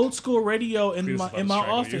old school radio in my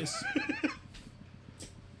office.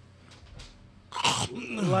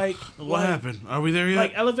 Like what happened? Are we there yet?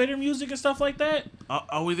 Like elevator music and stuff like that.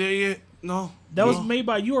 Are we there yet? No. That was made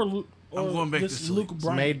by you or I'm going back to sleep. Luke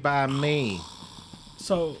Bryan. Made by me.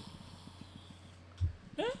 So,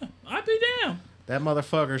 yeah, I'd be down. That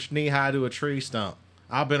motherfucker's knee high to a tree stump.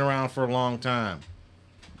 I've been around for a long time.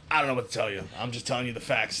 I don't know what to tell you. I'm just telling you the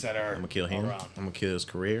facts that are I'm gonna kill him. around. I'm gonna kill his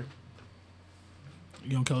career.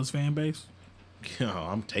 You gonna kill his fan base? No,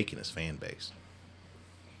 I'm taking his fan base.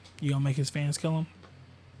 You gonna make his fans kill him?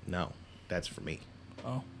 No, that's for me.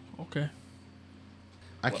 Oh, okay.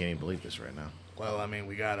 I can't even believe this right now. Well, I mean,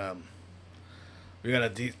 we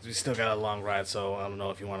still got a long ride, so I don't know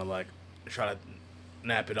if you want to like try to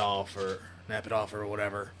nap it off or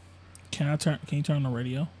whatever. Can you turn on the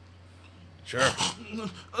radio? Sure.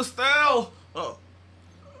 Estelle! Oh,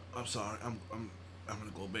 I'm sorry. I'm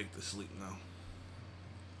gonna go back to sleep now.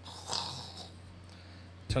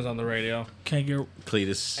 Turns on the radio. Can't get.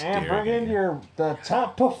 Cletus And staring bring at in you. the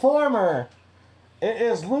top performer. It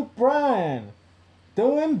is Luke Bryan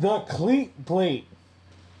doing the Cleat Bleat.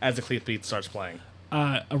 As the cleat beat starts playing.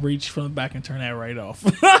 I reach from the back and turn that right off.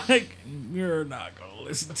 Like, you're not gonna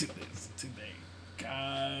listen to this today.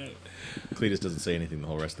 God. Cletus doesn't say anything the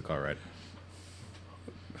whole rest of the car ride.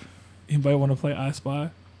 Anybody want to play I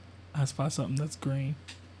Spy? I Spy something that's green.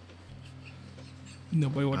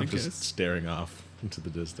 Nobody want I'm to just guess. staring off into the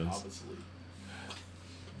distance. Obviously.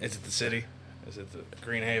 Is it the city? Is it the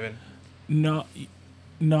Green Haven? No,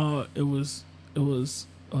 it was Cletus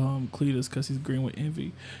because he's green with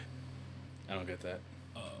envy. I don't get that.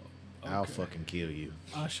 I'll fucking kill you.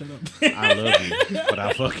 Shut up. I love you, but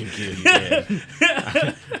I'll fucking kill you,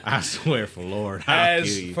 Dad. I swear for Lord, I'll kill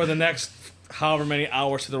As you. for the next however many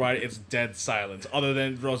hours to the ride, it's dead silence, other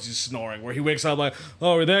than Rosie's snoring, where he wakes up like,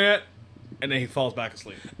 "Oh, we're there yet?" And then he falls back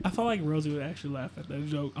asleep. I felt like Rosie would actually laugh at that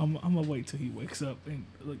joke. I'm gonna wait till he wakes up and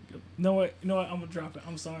look. No, what? I'm gonna drop it.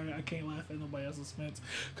 I'm sorry, I can't laugh at nobody else's expense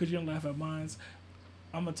because you don't laugh at mine.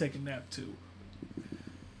 I'm gonna take a nap too.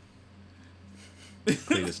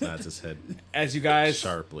 Cletus nods his head As you guys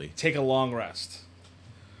sharply. take a long rest.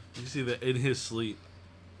 You see that in his sleep,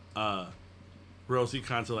 Rosie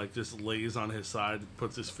kind of like just lays on his side,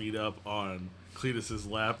 puts his feet up on Cletus's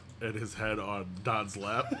lap and his head on Don's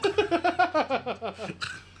lap.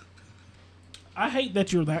 I hate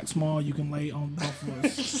that you're that small. You can lay on both of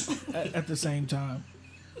us at the same time.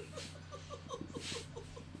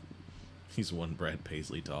 He's one Brad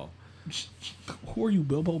Paisley tall. Who are you,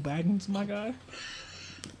 Bilbo Baggins, my guy?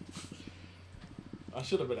 I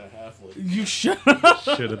should have been a halfling. You should.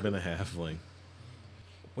 Should have been a halfling.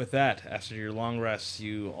 With that, after your long rest,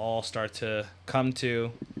 you all start to come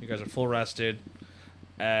to. You guys are full rested.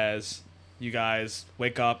 As you guys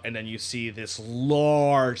wake up, and then you see this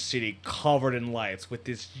large city covered in lights with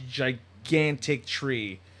this gigantic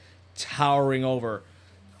tree towering over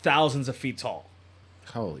thousands of feet tall.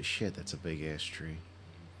 Holy shit, that's a big ass tree.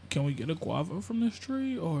 Can we get a guava from this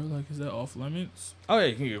tree, or like is that off limits? Oh yeah,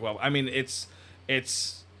 you can get well. I mean, it's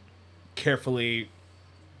carefully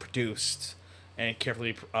produced and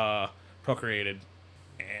carefully procreated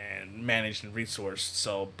and managed and resourced.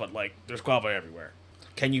 So, but like, there's guava everywhere.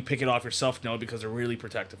 Can you pick it off yourself? No, because they're really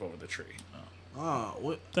protective over the tree. I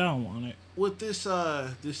don't want it. With this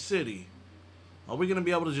this city, are we gonna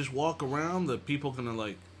be able to just walk around? The people gonna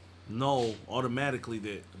like know automatically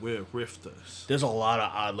that we're rifters? There's a lot of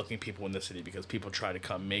odd-looking people in the city because people try to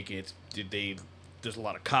come make it. There's a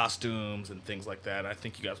lot of costumes and things like that. I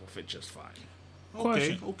think you guys will fit just fine. Okay,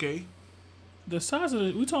 Question. okay. The size of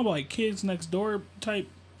it, we talking about like kids next door type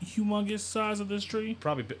humongous size of this tree?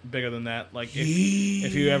 Probably bigger than that. Like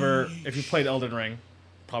if you played Elden Ring,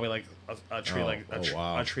 probably like a tree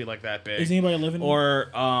a tree like that big. Is anybody living? Or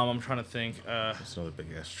I'm trying to think. That's another big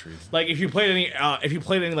ass tree. Like if you played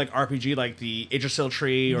any like RPG, like the Yggdrasil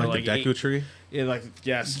tree or like the Deku tree? Yeah, like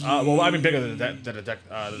yes. Well, I mean bigger than the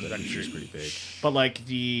Deku tree's pretty big. But like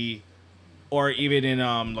or even in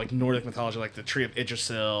like Nordic mythology, like the tree of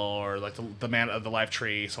Yggdrasil or like the man of the life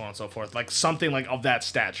tree, so on and so forth. Like something like of that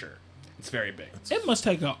stature. It's very big. It must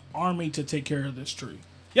take an army to take care of this tree.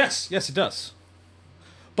 Yes, it does.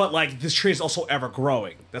 But like this tree is also ever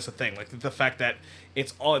growing. That's the thing. Like the fact that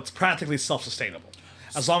it's practically self-sustainable.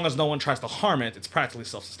 As long as no one tries to harm it, it's practically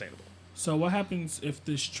self-sustainable. So what happens if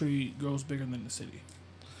this tree grows bigger than the city?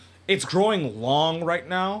 It's growing long right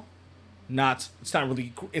now. It's not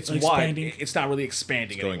really. It's Expanding? wide. It's not really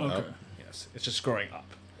expanding. It's going anymore. up. Yes, it's just growing up.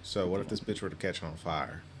 So what if this bitch were to catch on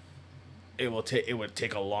fire? It would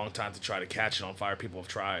take a long time to try to catch it on fire. People have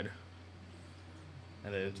tried,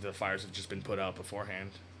 and then the fires have just been put out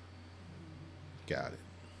beforehand. Got it.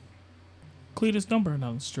 Cletus, don't burn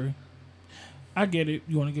down this tree. I get it.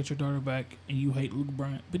 You want to get your daughter back, and you hate Luke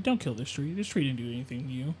Bryant, but don't kill this tree. This tree didn't do anything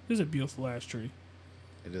to you. This is a beautiful ass tree.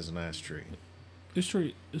 It is a nice tree. This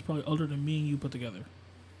tree is probably older than me and you put together.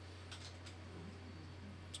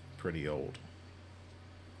 Pretty old.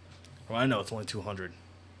 Well, I know it's only 200.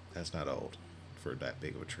 That's not old for that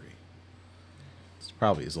big of a tree. It's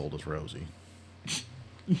probably as old as Rosie.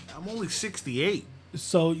 I'm only 68.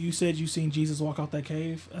 So you said you seen Jesus walk out that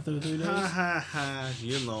cave after the 3 days? Ha ha ha.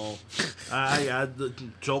 You know, I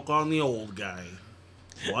joke on the old guy.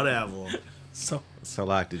 Whatever. So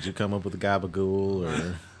like, did you come up with a gabagool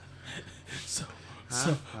or?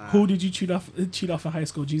 So who did you cheat off in high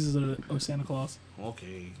school, Jesus or Santa Claus?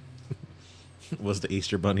 Okay. Was the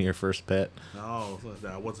Easter Bunny your first pet? No,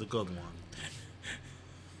 that was a good one.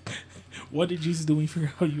 What did Jesus do when you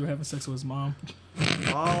figured out you were having sex with his mom?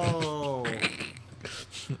 Oh.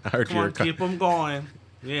 I heard Come on, keep him going.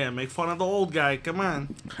 Yeah, make fun of the old guy. Come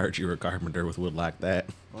on. I heard you were a carpenter with wood like that.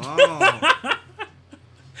 Oh.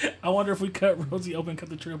 I wonder if we cut Rosie open, cut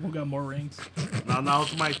the tree up, who got more rings? Now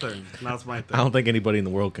it's my turn. I don't think anybody in the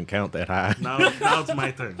world can count that high. Now it's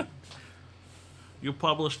my turn. You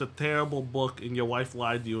published a terrible book and your wife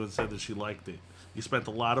lied to you and said that she liked it. You spent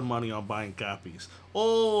a lot of money on buying copies.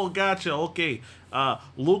 Oh, gotcha. Okay.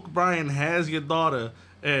 Luke Bryan has your daughter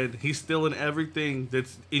and he's stealing everything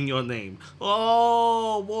that's in your name.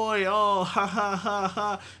 Oh, boy. Oh, ha, ha, ha,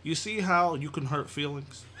 ha. You see how you can hurt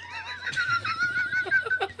feelings?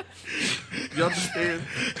 You understand?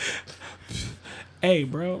 Hey,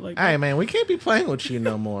 bro. Like, Hey, man, we can't be playing with you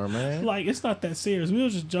no more, man. like it's not that serious. We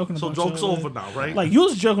was just joking So about joke's y'all, over now, right? Like, you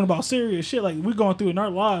was joking about serious shit. Like, we're going through in our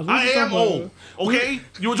lives. We I just am talking old, about- okay?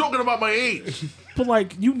 You were joking about my age. But,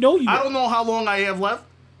 like, you know you... I don't know how long I have left.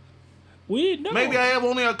 We didn't know. Maybe I have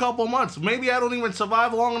only a couple months. Maybe I don't even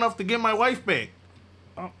survive long enough to get my wife back.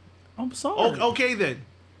 I'm sorry. Okay then.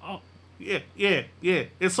 Oh. Yeah.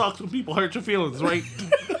 It sucks when people hurt your feelings, right?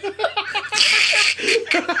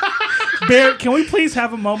 Barrett, can we please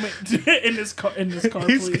have a moment in this car,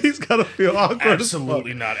 please? He's gotta feel awkward.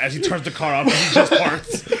 Absolutely not. As he turns the car off, he just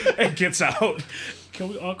parks and gets out. Can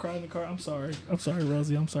we all cry in the car? I'm sorry,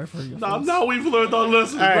 Rosie. I'm sorry for your feelings. Now we've learned our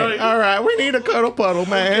lessons, right? All right, we need a cuddle puddle,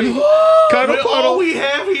 man. Cuddle We're all puddle. we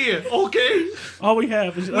have here, okay? All we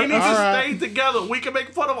have is... We need All to right. stay together. We can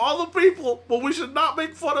make fun of other people, but we should not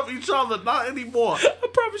make fun of each other. Not anymore. I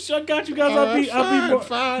promise you, I got you guys. I'll be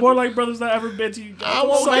fine. more like brothers than I've ever been to you guys. I I'm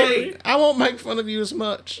won't sorry. make fun of you as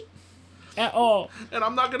much. At all. And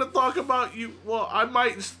I'm not going to talk about you. Well, I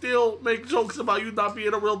might still make jokes about you not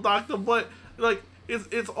being a real doctor, but, like,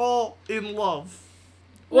 it's all in love.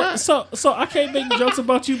 Well, so I can't make jokes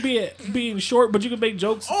about you being short, but you can make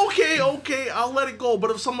jokes. Okay, I'll let it go. But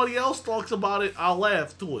if somebody else talks about it, I'll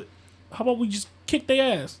laugh to it. How about we just kick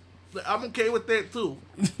their ass? I'm okay with that, too.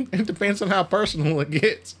 It depends on how personal it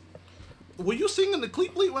gets. Were you singing the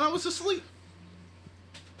Cleat Bleat when I was asleep?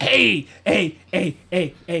 Hey!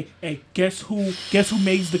 Guess who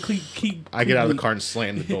made the keep? I get out of the car and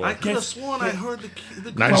slam the door. I could have sworn I heard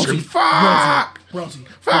the Nice Rosie, scream. Fuck!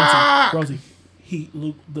 Rosie.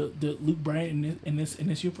 Luke Bryan in this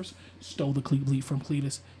universe stole the Cleat from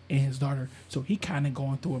Cletus and his daughter. So he kind of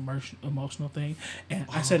going through emotional thing. And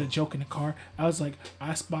I said a joke in the car. I was like,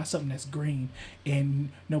 I spot something that's green, and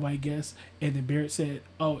nobody guessed. And then Barrett said,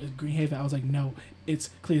 "Oh, it's Greenhaven." I was like, "No, it's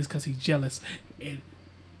Cletus because he's jealous." And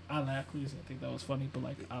I laughed. Cletus, I think that was funny, but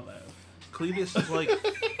like I laughed. Cletus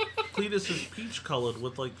is peach colored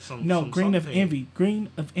with like some Green of sun envy. Green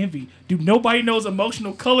of envy. Dude, nobody knows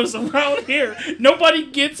emotional colors around here. Nobody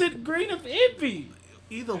gets it. Green of envy.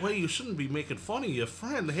 Either way, you shouldn't be making fun of your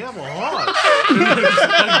friend. They have a heart.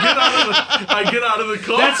 I get out of the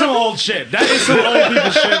car. That's some old shit. That is some old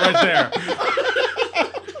people shit right there.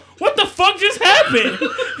 What the fuck just happened?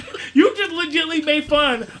 You just legitimately made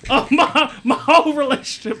fun of my whole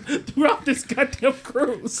relationship throughout this goddamn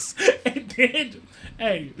cruise. And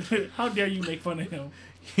Hey, how dare you make fun of him?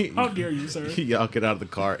 How dare you, sir? Y'all get out of the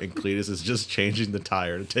car, and Cletus is just changing the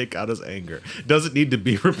tire to take out his anger. Doesn't need to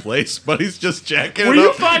be replaced, but he's just jacking Where it you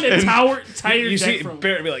up. find a tire You jack see from?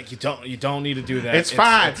 Barrett be like, you don't need to do that. It's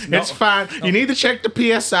fine. It's fine. You need to check the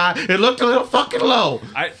PSI. It looked a little fucking low.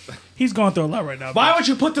 He's going through a lot right now. Why would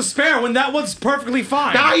you put the spare when that one's perfectly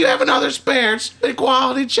fine? Now you have another spare. It's been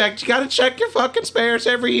quality checked. You got to check your fucking spares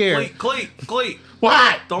every year. Cleet.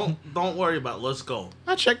 What? Don't worry about it. Let's go.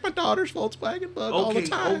 I check my daughter's Volkswagen Bug all the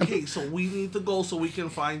time. Okay, so we need to go so we can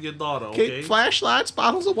find your daughter, okay? Keep flashlights,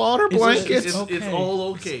 bottles of water, blankets. It's all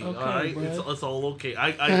okay, It's okay, all right? bud. It's all okay.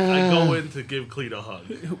 I go in to give Cleet a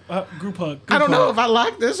hug. Group hug. I don't know if I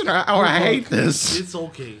like this or I hate this. It's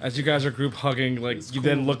okay. As you guys are group hugging, like, you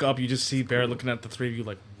then look up, you just see Barrett looking at the three of you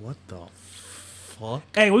like, what the fuck?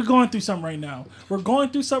 Hey, we're going through something right now.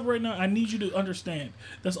 I need you to understand.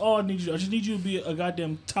 That's all I need you to do. I just need you to be a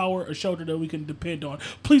goddamn tower, a shoulder that we can depend on.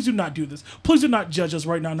 Please do not do this. Please do not judge us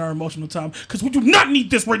right now in our emotional time, because we do not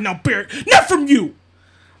need this right now, Barrett. Not from you.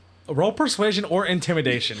 Roll persuasion or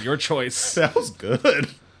intimidation, your choice. That was good.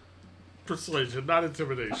 Persuasion, not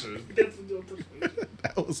intimidation.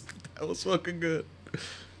 That was fucking good.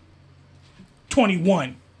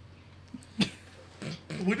 21.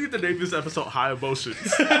 We need to name this episode High Emotions.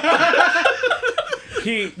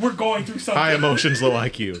 We're going through something. High emotions, low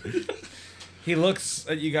IQ. He looks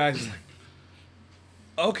at you guys he's like,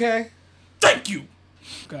 okay. Thank you.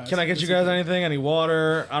 Guys, Can I get you guys anything? Any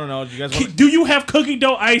water? I don't know. Do you guys want? Do you have cookie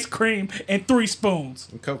dough ice cream and 3 spoons?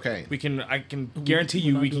 Cocaine. I can guarantee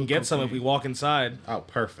you we can get some if we walk inside. Oh,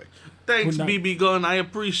 perfect. Thanks, We're not- BB Gun. I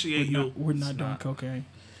appreciate you. We're not doing cocaine.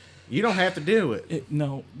 You don't have to do it.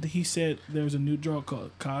 No, he said there's a new drug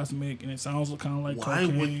called Cosmic, and it sounds kind of like Why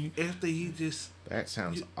cocaine. would after he just? That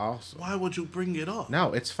sounds awesome. Why would you bring it up?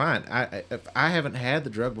 No, it's fine. If I haven't had the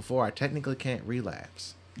drug before, I technically can't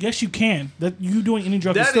relapse. Yes, you can. That you doing any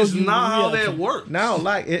drug? That is not how that works. No,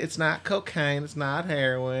 like it's not cocaine, it's not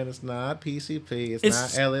heroin, it's not PCP, it's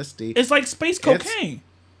not LSD. It's like space cocaine.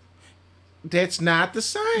 That's not the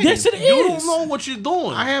same. Yes, it is. You don't know what you're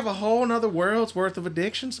doing. I have a whole nother world's worth of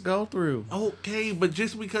addictions to go through. Okay, but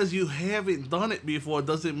just because you haven't done it before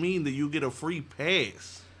doesn't mean that you get a free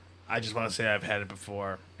pass. I just want to say I've had it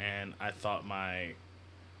before, and I thought my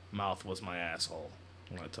mouth was my asshole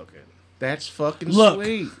when I took it. That's fucking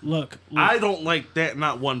sweet. Look. I don't like that,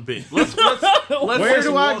 not one bit. Let's Where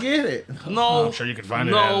do I get it? No, I'm sure you can find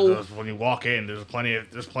it when you walk in. There's plenty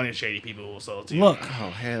of shady people who will sell it to you. Look.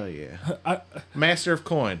 Oh, hell yeah. Master of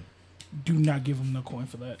coin. Do not give him no coin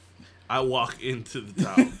for that. I walk into the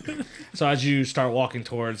town. So as you start walking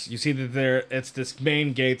towards, you see that it's this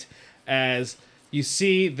main gate. As you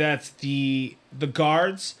see that the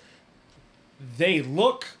guards, they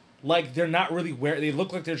look like they're not really they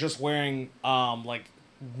look like they're just wearing like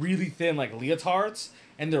really thin like leotards,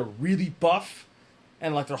 and they're really buff,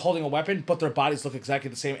 and like they're holding a weapon, but their bodies look exactly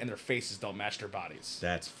the same, and their faces don't match their bodies.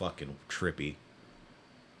 That's fucking trippy.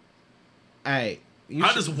 Hey,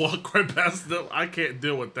 I just walk right past them. I can't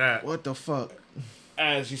deal with that. What the fuck?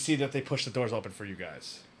 As you see that they push the doors open for you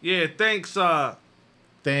guys. Yeah, thanks,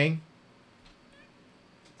 Thing.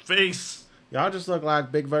 face. Y'all just look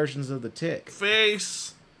like big versions of the Tick.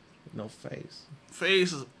 Face. No face.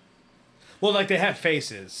 Face. Well, like they have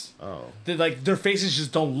faces. Oh. Their faces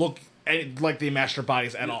just don't look like they match their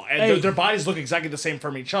bodies at all. And Hey. their bodies look exactly the same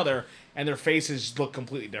from each other, and their faces look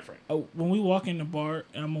completely different. When we walk in the bar,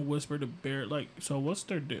 I'm gonna whisper to Barrett, like, so what's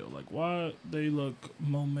their deal? Like, why they look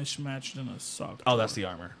more mismatched than a sock? Oh, that's the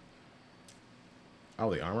armor.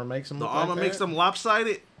 Oh, the armor makes them The look armor like makes that? them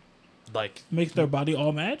lopsided. Like Makes their body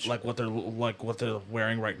all match? what they're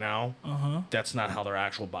wearing right now. Uh-huh. That's not how their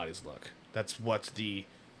actual bodies look. That's what the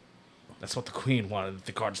queen wanted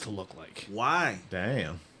the guards to look like. Why?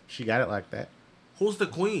 Damn. She got it like that. Who's the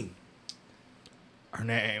queen? Her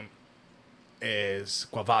name is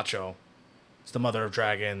Guavofalls. It's the mother of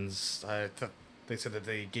dragons. They said that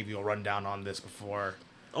they gave you a rundown on this before.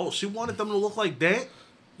 Oh, she wanted them to look like that?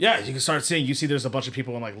 Yeah, you can start seeing. You see, there's a bunch of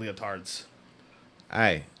people in like leotards,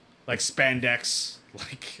 Hey, like spandex,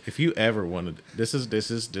 like. if you ever wanted, this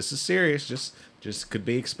is serious. Just could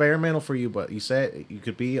be experimental for you, but you said you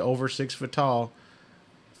could be over 6 foot tall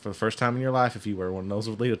for the first time in your life if you wear one of those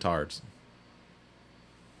leotards.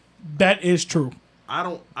 That is true. I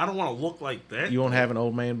don't want to look like that. You won't have an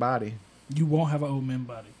old man body. You won't have an old man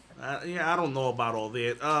body. Yeah, I don't know about all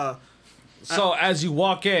that. So as you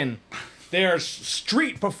walk in, there's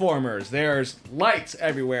street performers. There's lights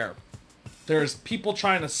everywhere. There's people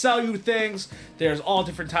trying to sell you things. There's all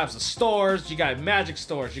different types of stores. You got magic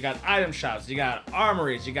stores. You got item shops. You got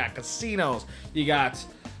armories. You got casinos. You got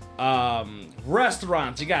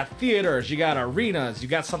restaurants, you got theaters, you got arenas, you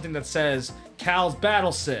got something that says Cal's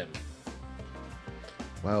Battle Sim.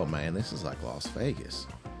 Well, man, this is like Las Vegas.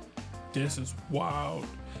 This is wild.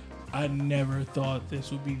 I never thought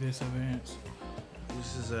this would be this advanced.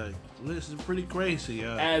 This is pretty crazy.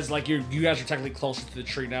 As like you guys are technically closer to the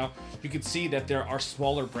tree now, you can see that there are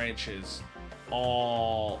smaller branches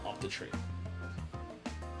all up the tree.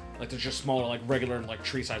 Like there's just smaller, like regular, like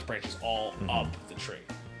tree-sized branches all up the tree.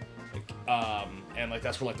 Like, and like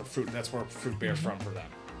that's where like that's where fruit bears from for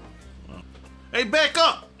them. Hey, back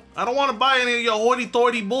up! I don't want to buy any of your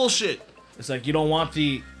hoity-toity bullshit. It's like you don't want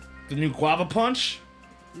the new guava punch.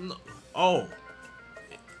 No. Oh.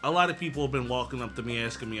 A lot of people have been walking up to me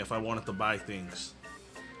asking me if I wanted to buy things.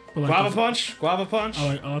 But like Guava punch? Guava punch?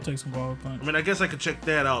 I'll take some guava punch. I mean, I guess I could check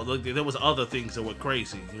that out. Look, there was other things that were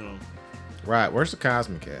crazy, you know. Right, where's the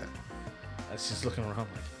Cosmic at? That's just looking around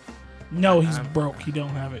like. No, he's broke. He don't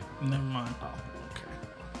have it. Never mind. Oh, okay.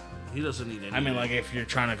 He doesn't need any. I mean, like if you're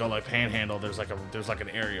trying to go like panhandle, there's like an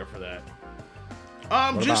area for that.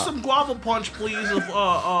 What just about- some guava punch, please.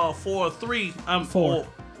 For 3. 4.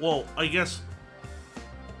 Well, I guess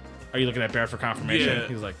Are you looking at Bear for confirmation? Yeah.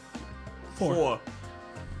 He's like 4.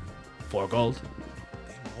 4 gold.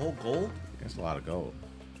 Oh, gold? That's a lot of gold.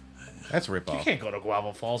 That's a You ripoff. can't go to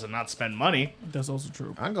Guavofalls and not spend money. That's also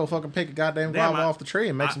true. I can go fucking pick a goddamn Damn, guava I- off the tree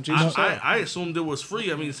and make some juice yourself. I assumed it was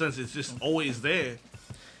free. I mean, since it's just always there.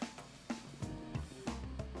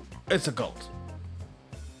 It's a gold.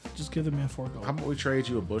 Just give the man 4 gold. How about we trade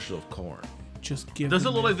you a bushel of corn? Just give. Does the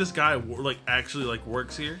it look man- like this guy actually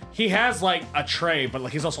works here? He has like a tray, but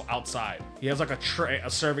like he's also outside. He has like a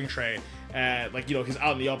serving tray, and like he's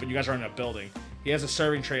out in the open. You guys are in a building. He has a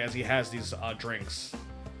serving tray as he has these drinks.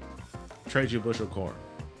 Trade you a bushel of corn.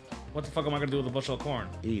 What the fuck am I gonna do with a bushel of corn?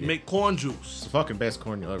 Eat it. Make corn It's juice. the fucking best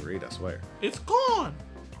corn you'll ever eat, I swear. It's corn.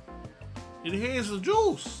 It has the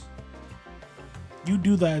juice. You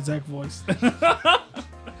do that exact voice.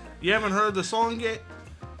 You haven't heard the song yet?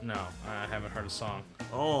 No, I haven't heard a song.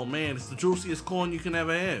 Oh man, it's the juiciest corn you can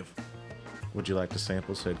ever have. Would you like to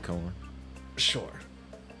sample said corn? Sure.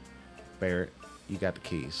 Barrett, you got the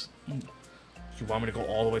keys. You want me to go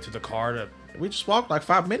all the way to the car to? We just walked like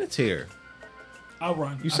 5 minutes here. I'll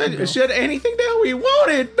run. You I said can go. you said anything that we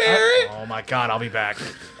wanted, Barrett. Oh my god, I'll be back.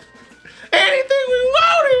 Anything we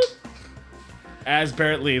wanted. As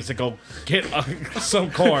Barrett leaves to go get some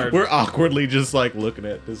corn. We're awkwardly just like looking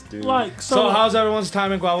at this dude. Like So how's everyone's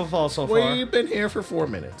time in Guava Falls so far? We've been here for 4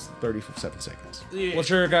 minutes, 37 seconds. Yeah. What's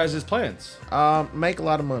your guys' plans? Make a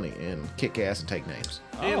lot of money and kick ass and take names.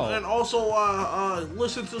 And also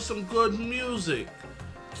listen to some good music.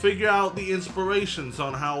 Figure out the inspirations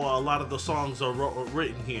on how a lot of the songs are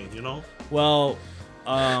written here, you know? Well,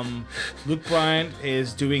 Luke Bryan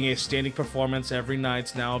is doing a standing performance every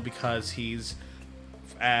night now because he's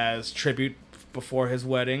as tribute before his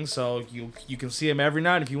wedding. So you can see him every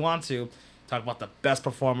night if you want to. Talk about the best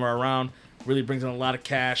performer around. Really brings in a lot of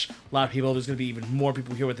cash. A lot of people. There's going to be even more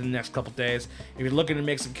people here within the next couple days. If you're looking to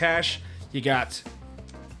make some cash, you got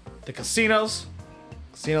the casinos.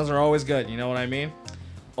 Casinos are always good. You know what I mean?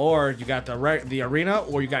 Or you got the arena,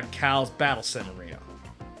 or you got Cal's Battle Sim Arena.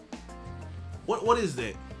 What is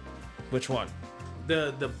that? Which one?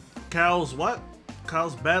 The Cal's what?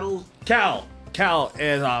 Cal's Battles? Cal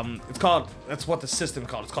is that's what the system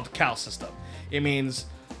called. It's called the Cal system. It means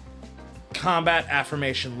combat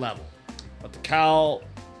affirmation level. What the Cal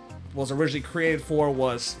was originally created for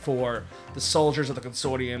was for the soldiers of the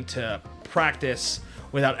consortium to practice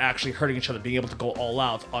without actually hurting each other, being able to go all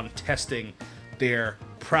out on testing their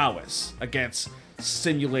prowess against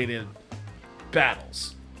simulated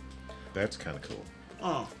battles. That's kind of cool.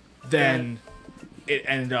 Oh. Then it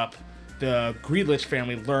ended up the Greedlich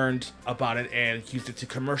family learned about it and used it to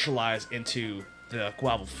commercialize into the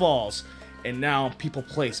Guavofalls. And now people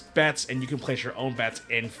place bets, and you can place your own bets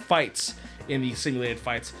in fights, in these simulated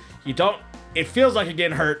fights. It feels like you're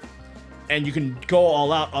getting hurt, and you can go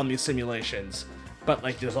all out on these simulations. But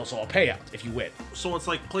like, there's also a payout if you win. So it's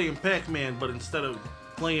like playing Pac-Man, but instead of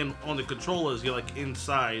playing on the controllers, you're like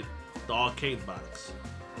inside the arcade box.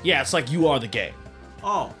 Yeah, it's like you are the game.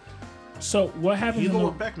 Oh, So what happens? you in know the,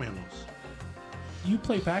 what Pac-Man was? You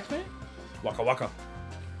play Pac-Man? Waka waka.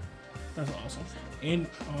 That's awesome. And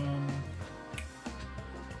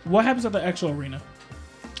what happens at the actual arena?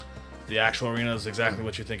 The actual arena is exactly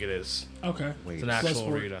what you think it is. Okay. Wait, It's an Let's actual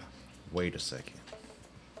work. arena. wait a second.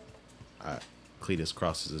 Cletus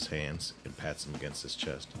crosses his hands and pats him against his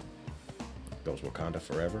chest. Goes Wakanda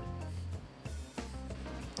forever.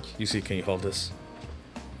 You see, can you hold this?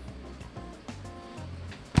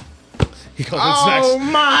 He goes and smacks. Oh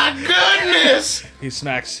my goodness! He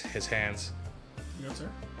smacks his hands. Yes, sir.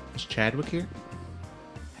 Is Chadwick here?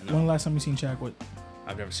 When last time you seen Chadwick?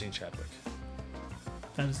 I've never seen Chadwick.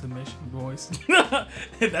 That is the mission, boys.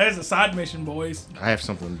 That is a side mission, boys. I have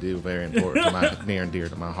something to do very important to my near and dear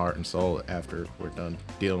to my heart and soul after we're done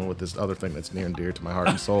dealing with this other thing that's near and dear to my heart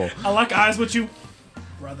and soul. I like eyes with you,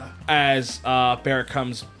 brother. As Barrett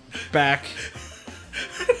comes back,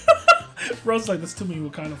 Bro's like, that's too many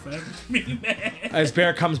Wakanda forever to me, man. as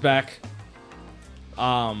Barrett comes back,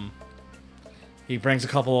 he brings a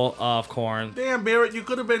couple of corn. Damn, Barrett, you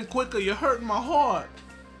could have been quicker. You're hurting my heart.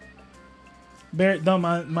 Barrett, don't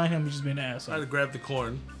mind him just being an I had asshole. to grab the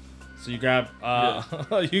corn. So you grab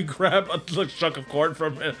you grab a little chunk of corn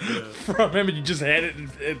from him, and you just hand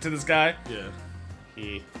it to this guy. Yeah.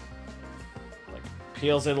 He like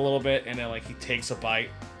peels it a little bit, and then like he takes a bite.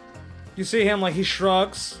 You see him like he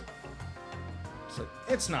shrugs. It's like,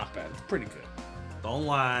 it's not bad. It's pretty good. Don't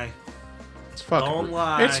lie. It's fucking. Don't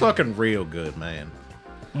lie. It's fucking real good, man.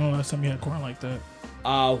 Oh, last time you had corn like that.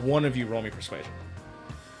 One of you roll me persuasion.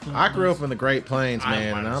 I grew up in the Great Plains, I man,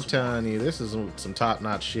 and I'm minus telling you, this is some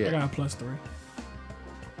top-notch I shit. got a +3.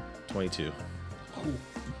 22. Cool.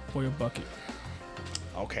 For your bucket.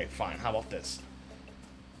 Okay, fine. How about this?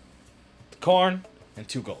 Corn and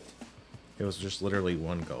 2 gold. It was just literally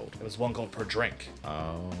 1 gold. It was 1 gold per drink.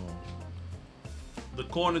 Oh. The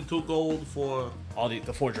corn and 2 gold for All the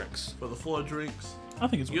 4 drinks. the 4 drinks. I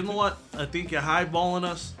think it's You worth know it. what? I think you're highballing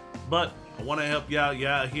us, but I want to help you out. You're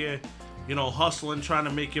out here, you know, hustling, trying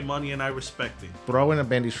to make your money, and I respect it. Throw in a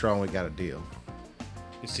bendy straw and we got a deal.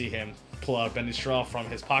 You see him pull out a bendy straw from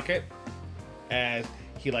his pocket, and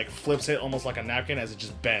he like flips it almost like a napkin as it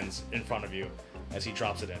just bends in front of you as he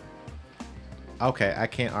drops it in. Okay, I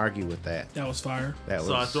can't argue with that. That was fire. That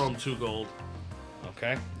So I was throw him 2 gold.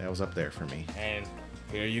 Okay, that was up there for me. and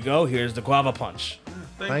here you go. Here's the guava punch.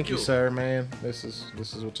 Thank you, sir, man. This is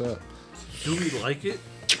what's up. Do we like it?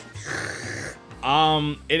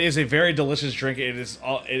 It is a very delicious drink. It is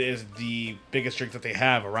the biggest drink that they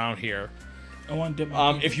have around here. I want to dip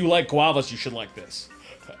my pinky. If you like guavas, you should like this.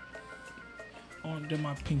 I want to dip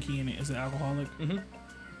my pinky in it. Is it alcoholic? Mm-hmm.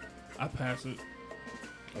 I pass it.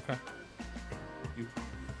 Okay. You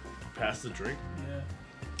pass the drink? Yeah.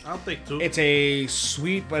 I'll take 2. It's a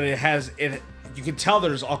sweet, but it has it. You can tell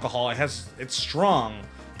there's alcohol. It's strong,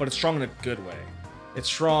 but it's strong in a good way. It's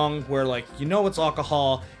strong where like you know it's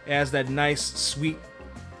alcohol. It has that nice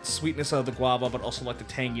sweetness of the guava, but also like the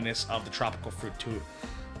tanginess of the tropical fruit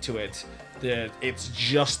to it. It's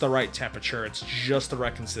just the right temperature. It's just the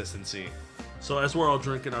right consistency. So as we're all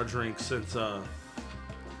drinking our drinks, since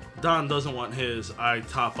Don doesn't want his, I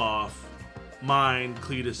top off mine,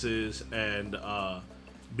 Cletus's, and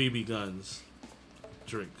BB Guns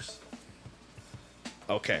drinks.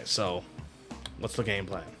 Okay, so what's the game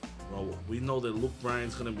plan? Well, we know that Luke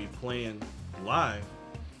Bryan's gonna be playing live,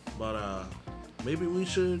 but maybe we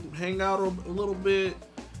should hang out a little bit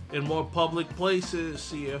in more public places,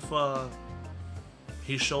 see if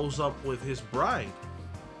he shows up with his bride.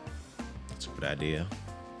 That's a good idea.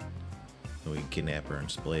 We can kidnap her and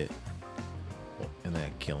split. And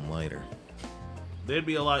then kill him later. That'd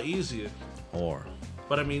be a lot easier. Or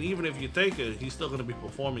But I mean, even if you take it, he's still gonna be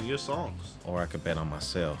performing your songs. I could bet on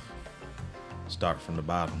myself. Start from the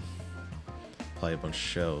bottom. Play a bunch of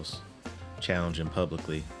shows. Challenge him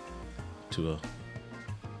publicly to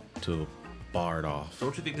a barred off.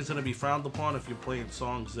 Don't you think it's gonna be frowned upon if you're playing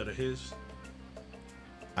songs that are his?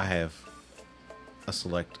 I have a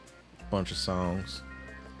select bunch of songs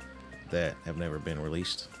that have never been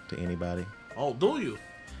released to anybody. Oh, do you?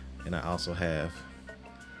 And I also have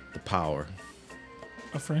the power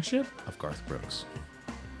A friendship? of Garth Brooks.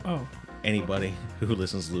 Oh. Anybody who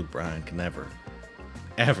listens to Luke Bryan can never,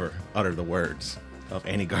 ever utter the words of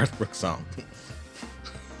any Garth Brooks song.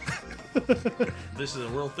 This is a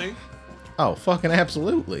real thing? Oh, fucking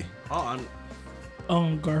absolutely. Oh,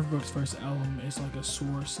 I'm Garth Brooks' first album is like a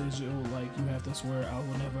swear sigil. Like you have to swear, I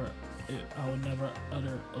will never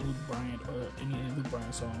utter a Luke Bryan or any Luke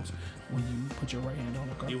Bryan songs when you put your right hand on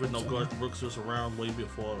a Garth even though Brooks Garth album. Brooks was around way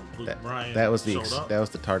before Luke Bryan That was showed up. that was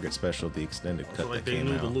the Target special, the extended cut So like that they came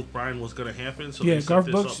knew out. the Luke Bryan was gonna happen. So Yeah, they set Garth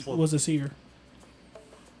this up Brooks for- was a seer.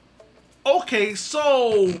 Okay,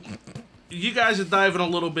 so you guys are diving a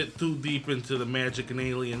little bit too deep into the magic and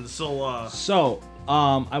aliens. So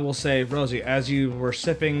I will say, Rosie, as you were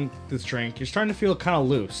sipping this drink, you're starting to feel kind of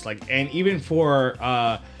loose. Like, and even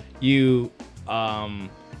for you,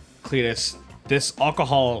 Cletus, this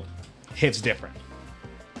alcohol hits different.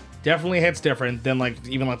 Definitely hits different than like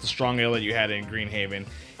even like the strong ale that you had in Greenhaven.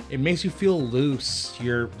 It makes you feel loose.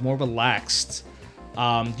 You're more relaxed.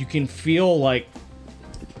 You can feel like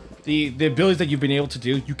the abilities that you've been able to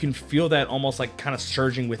do. You can feel that almost like kind of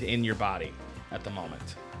surging within your body at the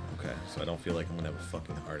moment. Okay, so I don't feel like I'm gonna have a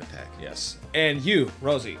fucking heart attack. Yes. And you,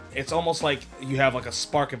 Rosie, it's almost like you have like a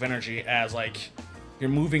spark of energy as like you're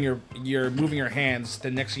moving your hands.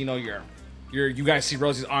 The next thing you know, you guys see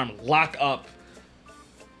Rosie's arm lock up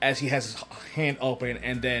as he has his hand open,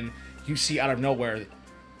 and then you see out of nowhere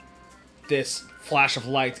this flash of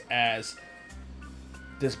light as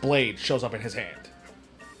this blade shows up in his hand.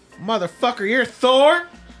 Motherfucker, you're Thor?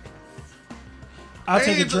 I'll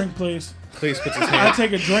take a drink, please. Please puts his I'll hands.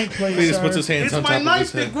 take a drink, please. Please sir. puts his hands It's on my top of knife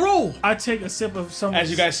his that head. grew. I take a sip of some. As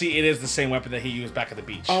you guys see, it is the same weapon that he used back at the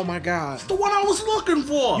beach. Oh my god. The one I was looking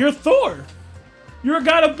for. You're Thor. You're a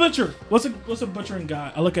god of butcher. What's a butchering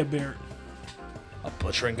god? I look at Barrett. A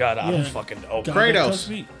butchering god, I Yeah. don't fucking know. God that Kratos. touched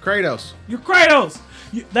me. Kratos. You're Kratos.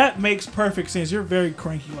 That makes perfect sense. You're very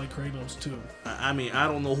cranky like Kratos too. I mean, I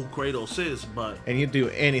don't know who Kratos is, but And you do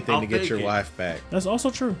anything I'll to get take your it. wife back. That's also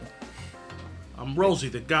true. I'm Rosie,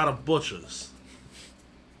 the god of butchers.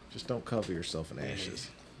 Just don't cover yourself in ashes.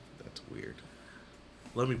 That's weird.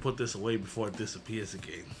 Let me put this away before it disappears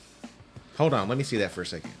again. Hold on, let me see that for a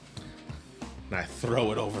second. And I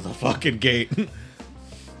throw it over the fucking gate.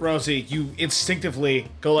 Rosie, you instinctively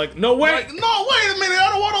go like, no way! Like, no, wait a minute, I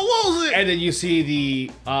don't want to lose it. And then you see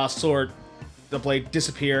the sword, the blade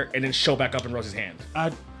disappear and then show back up in Rosie's hand.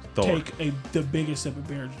 I Thor. take the biggest sip of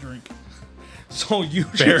Barrett's drink. So you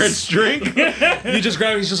Barrett's drink? you just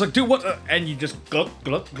grab it, he's just like, dude, what the? And you just glug,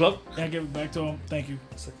 glug, glug. And I give it back to him. Thank you.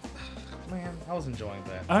 Man, I was enjoying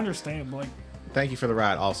that. I understand, but like, Thank you for the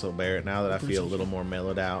ride also, Barrett. Now that I feel a little more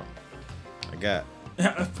mellowed out, I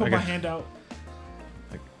put my got- hand out.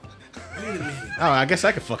 Wait a minute. Oh, I guess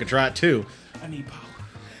I could fucking try it too. I need power.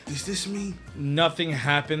 Does this mean Nothing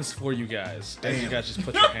happens for you guys as you Damn. guys just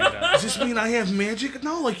put your hand out. does this mean I have magic?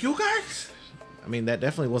 No, like you guys? I mean, that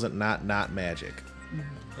definitely wasn't not magic.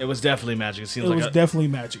 It was definitely magic. It seems It like was a, definitely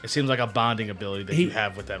magic. it seems like a bonding ability that He- you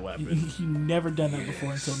have with that weapon. He never done that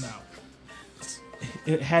before until now.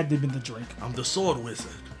 It had to have been the drink. I'm the sword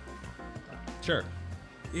wizard. Sure.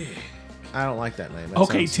 I don't like that name. That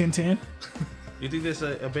Okay, sounds- 10-10. You think that's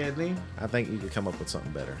a bad name? I think you could come up with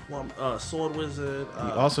something better. Well, I'm sword wizard.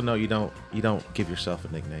 You also know you don't give yourself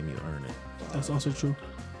a nickname, you earn it. That's also true.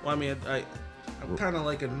 Well, I mean, I'm kind of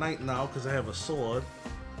like a knight now because I have a sword.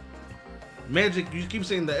 Magic. You keep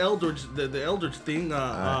saying the eldritch, the eldritch thing.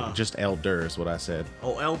 Just elder is what I said.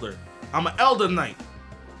 Oh, elder. I'm an elder knight.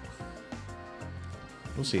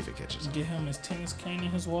 We'll see if it catches. Get him his tennis cane and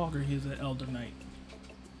his walker. He's an elder knight.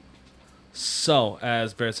 So,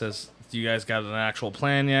 as Barrett says, do you guys got an actual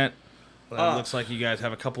plan yet? It looks like you guys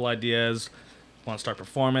have a couple ideas. Want to start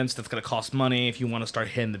performance? That's gonna cost money. If you want to start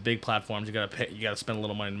hitting the big platforms, you gotta pay. You gotta spend a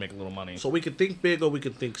little money to make a little money. So we can think big or we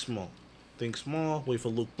can think small. Think small. Wait for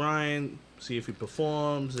Luke Bryan. See if he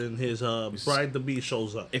performs and his bride to be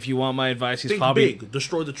shows up. If you want my advice, he's Think probably big.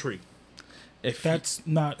 Destroy the tree. That's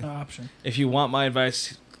not an option. if you want my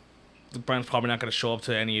advice, Brian's probably not going to show up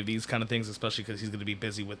to any of these kind of things, especially because he's going to be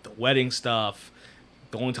busy with the wedding stuff.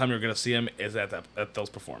 The only time you're going to see him is at those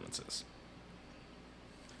performances.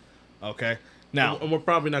 Okay. Now, And we're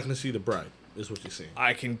probably not going to see the bride, is what you're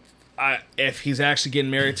saying. if he's actually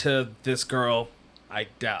getting married to this girl, I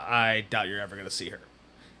doubt you're ever going to see her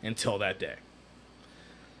until that day.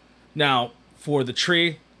 Now, for the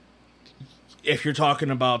tree, if you're talking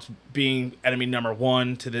about being enemy number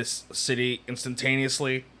one to this city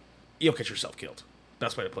instantaneously, you'll get yourself killed.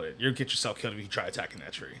 Best way to put it. You'll get yourself killed if you try attacking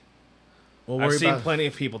that tree. I've seen plenty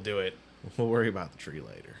of people do it. We'll worry about the tree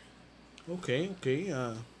later. Okay.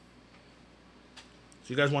 So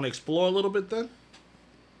you guys want to explore a little bit then?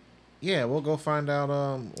 Yeah, we'll go find out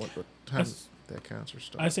what time Let's- that concert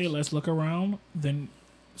starts. I say let's look around, then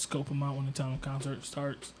scope them out when the time concert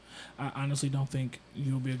starts. I honestly don't think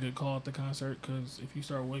you'll be a good call at the concert because if you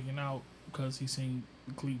start wigging out because he's seen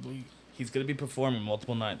Cleat bleed. He's going to be performing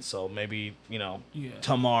multiple nights, so maybe, Yeah.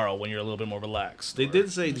 tomorrow when you're a little bit more relaxed. They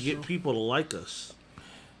did say to get people to like us.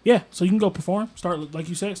 Yeah, so you can go perform. Start, like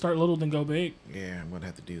you said, start little, then go big. Yeah, I'm gonna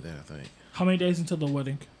have to do that. I think. How many days until the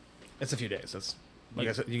wedding? It's a few days. That's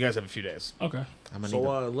you guys have a few days. Okay. I'm gonna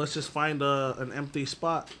So need. let's just find an empty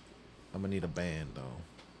spot. I'm gonna need a band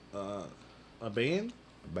though. A band?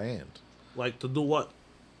 A band. Like to do what?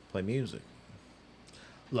 Play music.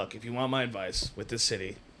 Look, if you want my advice with this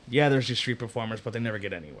city, yeah, there's your street performers, but they never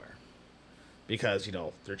get anywhere because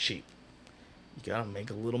they're cheap. You gotta make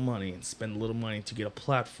a little money and spend a little money to get a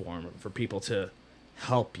platform for people to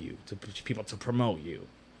help you, to people to promote you.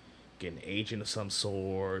 Get an agent of some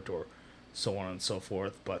sort, or so on and so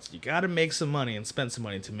forth. But you got to make some money and spend some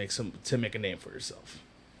money to make a name for yourself.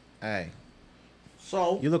 Hey,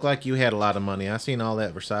 So, you look like you had a lot of money. I seen all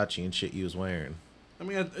that Versace and shit you was wearing. I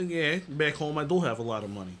mean, yeah, back home I do have a lot of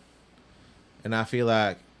money. And I feel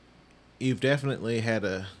like you've definitely had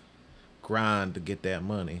a grind to get that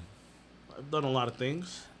money. I've done a lot of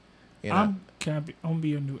things. And I'm gonna be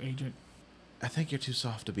your new agent. I think you're too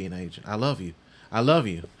soft to be an agent. I love you.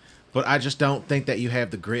 But I just don't think that you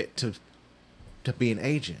have the grit to be an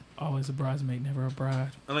agent. Always a bridesmaid, never a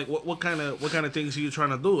bride. And like, what kind of things are you trying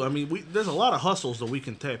to do? I mean, there's a lot of hustles that we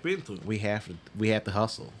can tap into. We have to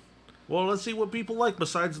hustle. Well, let's see what people like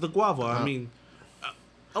besides the guava. I mean,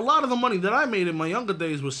 a lot of the money that I made in my younger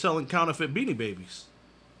days was selling counterfeit Beanie Babies.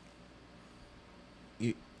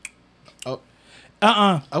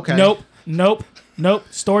 Okay. Nope.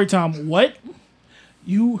 Story time. What?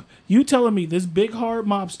 You telling me this big hard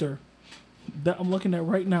mobster that I'm looking at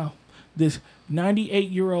right now, this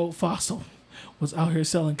 98-year-old fossil, was out here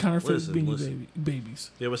selling counterfeit Beanie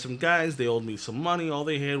Babies? There were some guys, they owed me some money. All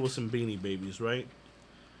they had was some Beanie Babies, right?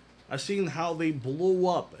 I seen how they blew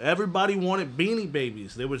up. Everybody wanted Beanie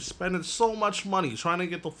Babies. They were spending so much money trying to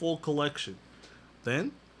get the full collection.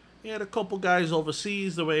 Then, you had a couple guys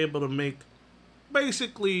overseas that were able to make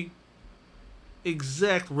basically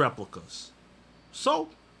exact replicas. So,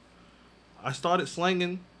 I started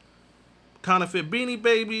slanging counterfeit Beanie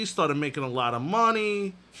Babies, started making a lot of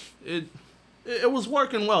money. It was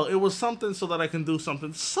working well. It was something so that I can do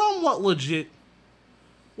something somewhat legit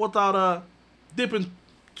without dipping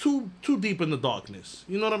too deep in the darkness.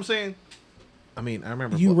 You know what I'm saying? I mean, I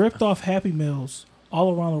remember You ripped off Happy Meals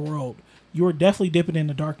all around the world. You were definitely dipping in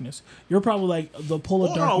the darkness. You're probably like the pull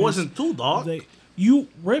of darkness. No, it wasn't too dark. You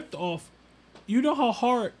ripped off. You know how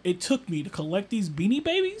hard it took me to collect these Beanie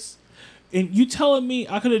Babies, and you telling me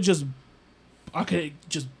I could just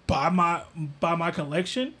buy my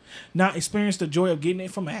collection, not experience the joy of getting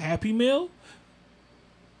it from a Happy Meal.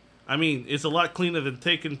 I mean, it's a lot cleaner than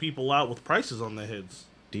taking people out with prices on their heads.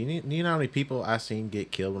 Do you know how many people I seen get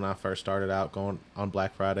killed when I first started out going on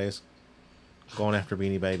Black Fridays, going after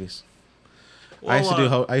Beanie Babies? Well,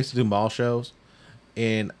 I used to do mall shows,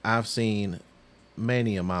 and I've seen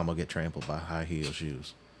many a mama get trampled by high heel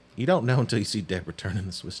shoes. You don't know until you see Deborah turning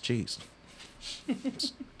the Swiss cheese.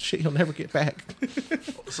 She'll never get back.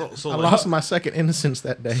 So I lost my second innocence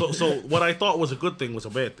that day. So what I thought was a good thing was a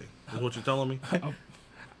bad thing. Is what you're telling me? I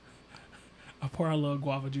pour a little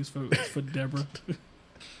guava juice for Deborah.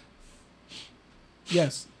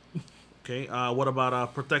 Yes. Okay. What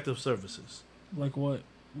about protective services? Like what?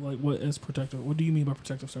 Like what is protective? What do you mean by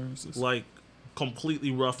protective services? Like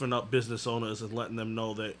completely roughing up business owners and letting them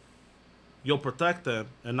know that you'll protect them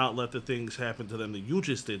and not let the things happen to them that you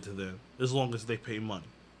just did to them, as long as they pay money.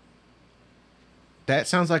 That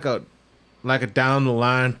sounds like a down the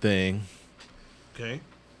line thing. Okay.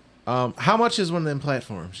 How much is one of them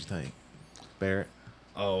platforms, you think, Barrett?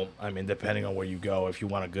 Oh, I mean, depending on where you go, if you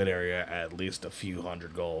want a good area, at least a few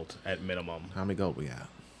hundred gold at minimum. How many gold we got?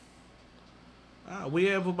 We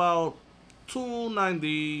have about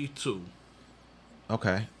 292.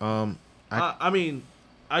 Okay. I mean,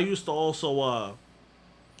 I used to also,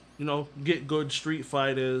 get good street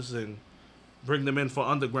fighters and bring them in for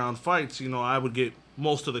underground fights. You know, I would get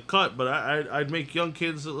most of the cut, but I'd make young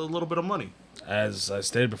kids a little bit of money. As I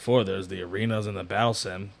stated before, there's the arenas and the battle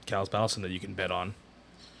sim, Cal's battle sim, that you can bet on.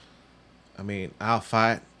 I mean, I'll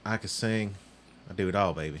fight. I can sing. I do it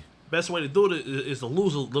all, baby. Best way to do it is to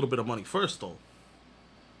lose a little bit of money first, though.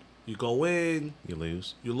 You go in, You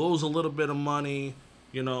lose. you lose a little bit of money,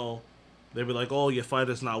 you know. They be like, oh, your fight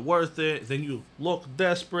is not worth it. Then you look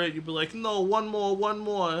desperate. You be like, no, one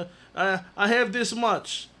more. I have this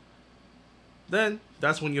much. Then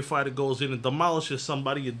that's when your fighter goes in and demolishes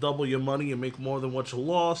somebody. You double your money and make more than what you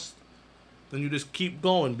lost. Then you just keep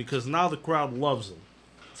going because now the crowd loves them.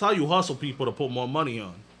 It's how you hustle people to put more money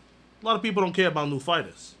on. A lot of people don't care about new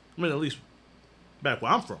fighters. I mean, at least back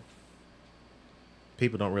where I'm from.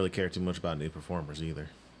 People don't really care too much about new performers either.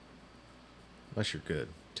 Unless you're good,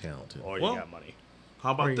 talented. Or you Well, got money. How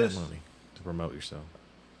Or about you this? got money to promote yourself.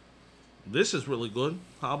 This is really good.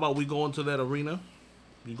 How about we go into that arena?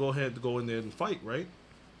 You go ahead to go in there and fight, right?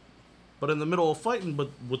 But in the middle of fighting, but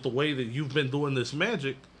with the way that you've been doing this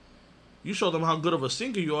magic, you show them how good of a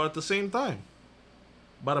singer you are at the same time.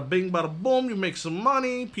 Bada bing, bada boom, you make some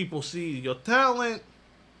money, people see your talent.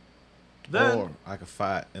 Then Or I could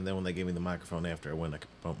fight, and then when they give me the microphone after I win, I can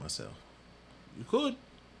promote myself. you could.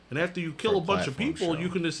 And after you kill For a a bunch of platform people, show. you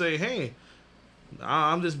can just say, hey,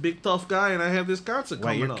 I'm this big tough guy and I have this concert Wait,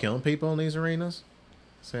 coming you're up. killing people in these arenas?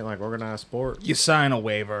 This ain't like organized sport. You sign a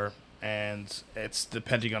waiver and it's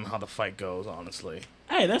depending on how the fight goes, honestly.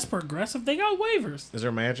 Hey, that's progressive. They got waivers. Is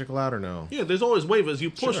there magic allowed or no? Yeah, there's always waivers.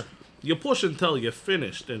 You push. Sure. You push until you're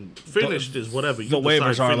finished, and finished is whatever you The decide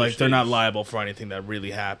waivers are like finished they're not is. liable for anything that really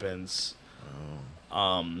happens.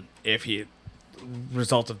 If he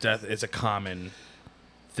result of death is a common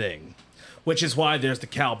thing, which is why there's the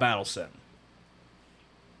Cal Battle Sim.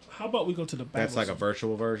 How about we go to the battle? That's like a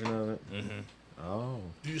virtual version of it? Mm-hmm. Oh.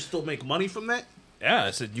 Do you still make money from that? Yeah,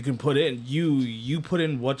 so you can put in you put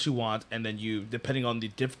in what you want, and then you, depending on the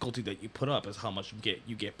difficulty that you put up, is how much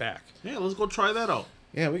you get back. Yeah, let's go try that out.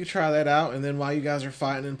 Yeah, we could try that out, and then while you guys are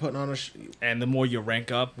fighting and putting on a... And the more you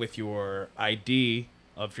rank up with your ID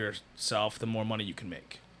of yourself, the more money you can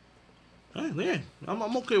make. Hey, yeah,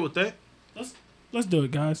 I'm okay with that. Let's do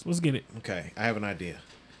it, guys. Let's get it. Okay, I have an idea.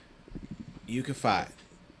 You can fight.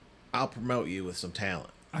 I'll promote you with some talent.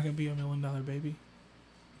 I can be a $1 million baby.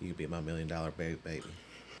 You can be my $1 million baby.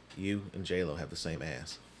 You and J-Lo have the same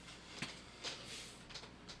ass.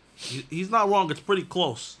 He's not wrong. It's pretty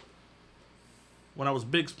close. When I was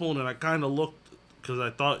Big Spoon, and I kind of looked because I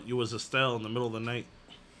thought you was Estelle in the middle of the night,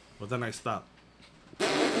 but then I stopped.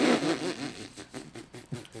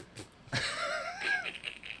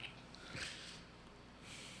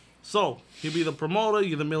 So, he'll be the promoter,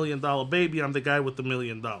 you're the $1 million baby, I'm the guy with the $1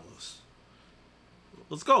 million.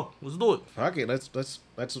 Let's go. Let's do it. Fuck it, let's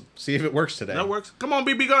see if it works today. That works. Come on,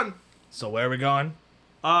 BB Gun. So where are we going?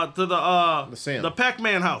 To the sim. the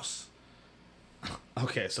Pac-Man house.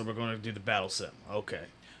 Okay, so we're going to do the battle sim. Okay.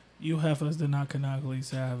 You heifers did not canonically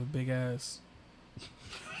say I have a big ass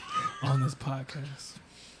on this podcast.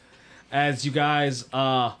 As you guys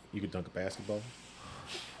You could dunk a basketball.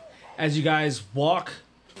 as you guys walk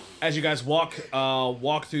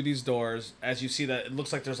through these doors, as you see that it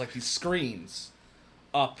looks like there's like these screens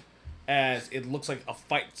up, as it looks like a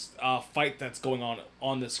fight that's going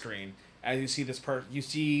on the screen. As you see you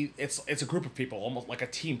see it's a group of people, almost like a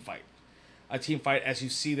team fight. As you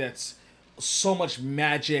see that's so much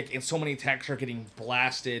magic and so many attacks are getting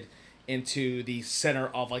blasted into the center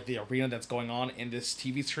of like the arena that's going on in this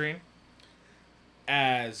TV screen.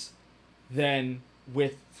 As then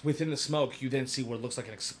within the smoke, you then see what looks like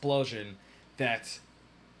an explosion that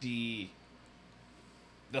the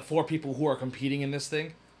 4 people who are competing in this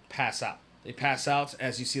thing pass out. They pass out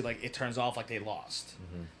as you see like it turns off like they lost.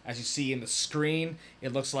 Mm-hmm. As you see in the screen,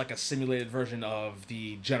 it looks like a simulated version of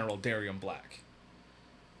the General Darium Black.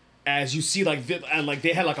 As you see like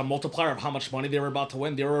they had like a multiplier of how much money they were about to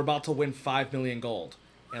win. They were about to win 5 million gold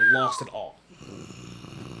and lost it all.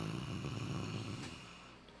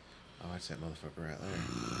 Oh, that's that motherfucker right there.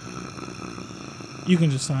 You can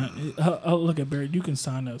just sign. Look at Barry. You can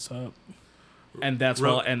sign us up. And that's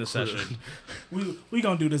where I'll end the session. We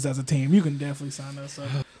gonna do this as a team. You can definitely sign us up.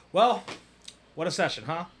 Well, what a session,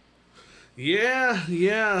 huh?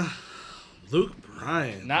 Yeah. Luke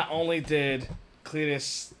Bryan. Not only did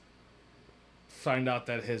Cletus find out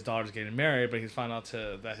that his daughter's getting married, but he's found out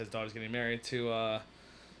that his daughter's getting married to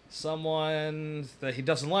someone that he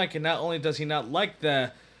doesn't like. And not only does he not like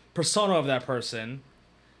the persona of that person,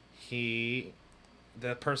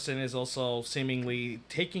 that person is also seemingly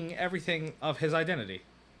taking everything of his identity.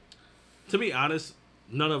 To be honest,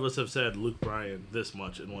 none of us have said Luke Bryan this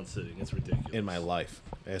much in one sitting. It's ridiculous. In my life,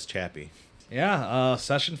 as Chappie. Yeah,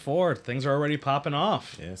 session 4. Things are already popping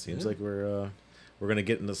off. Yeah, seems like we're gonna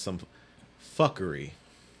get into some fuckery.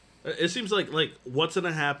 It seems like what's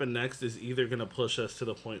gonna happen next is either gonna push us to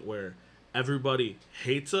the point where everybody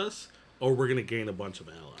hates us, or we're gonna gain a bunch of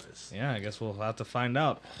allies. Yeah, I guess we'll have to find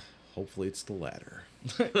out. Hopefully, it's the latter.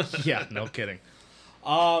 Yeah, no kidding.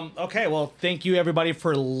 Okay, well, thank you everybody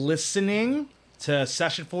for listening to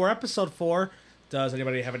Session 4, Episode 4. Does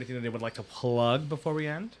anybody have anything that they would like to plug before we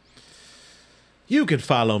end? You can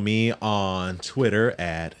follow me on Twitter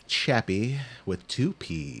at Chappie with 2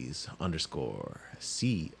 P's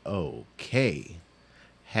 _ COK.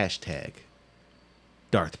 Hashtag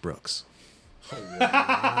Darth Brooks.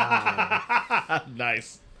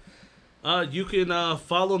 Nice. You can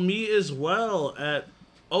follow me as well at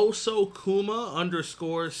Osokuma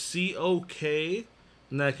 _ COK,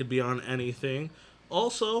 and that could be on anything.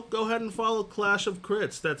 Also, go ahead and follow Clash of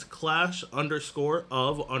Crits. That's Clash _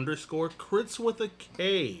 of _ Crits with a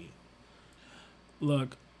K.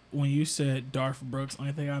 Look, when you said Darth Brooks,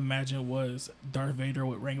 only thing I imagined was Darth Vader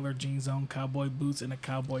with Wrangler jeans on, cowboy boots, and a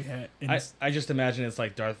cowboy hat. And I just imagine it's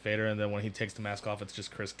like Darth Vader, and then when he takes the mask off, it's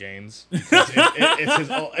just Chris Gaines. It's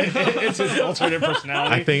his alternate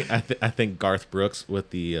personality. I think Garth Brooks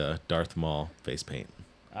with the Darth Maul face paint.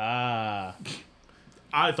 Ah.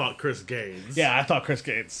 I thought Chris Gaines. Yeah, I thought Chris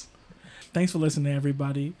Gaines. Thanks for listening,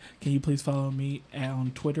 everybody. Can you please follow me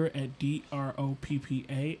on Twitter at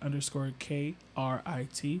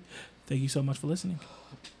DROPPA_KRIT. Thank you so much for listening.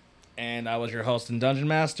 And I was your host and Dungeon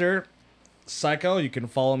Master, Psycho. You can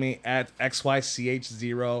follow me at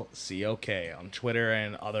XYCH0COK on Twitter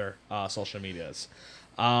and other social medias.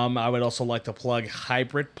 I would also like to plug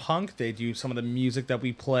Hybrid Punk. They do some of the music that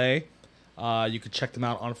we play. You can check them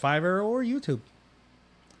out on Fiverr or YouTube.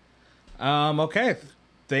 Okay.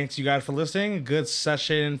 Thanks, you guys, for listening. Good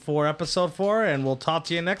session for episode 4, and we'll talk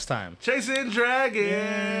to you next time. Chasing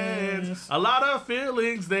dragons. Yes. A lot of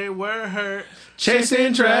feelings, they were hurt.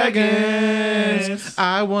 Chasing dragons.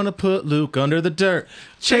 I want to put Luke under the dirt.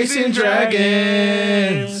 Chasing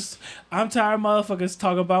dragons. I'm tired of motherfuckers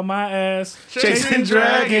talking about my ass. Chasing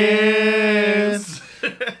dragons.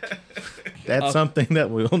 That's something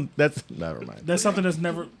that that's, never mind. That's something that's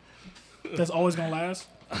always going to last.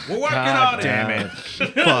 We're working God on it. damn it.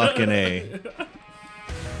 Fucking A.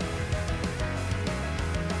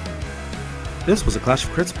 This was a Clash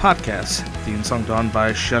of Crits podcast. Theme song done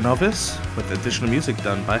by Shanovis, with additional music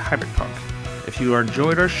done by Hybrid Punk. If you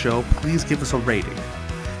enjoyed our show, please give us a rating.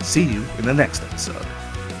 See you in the next episode.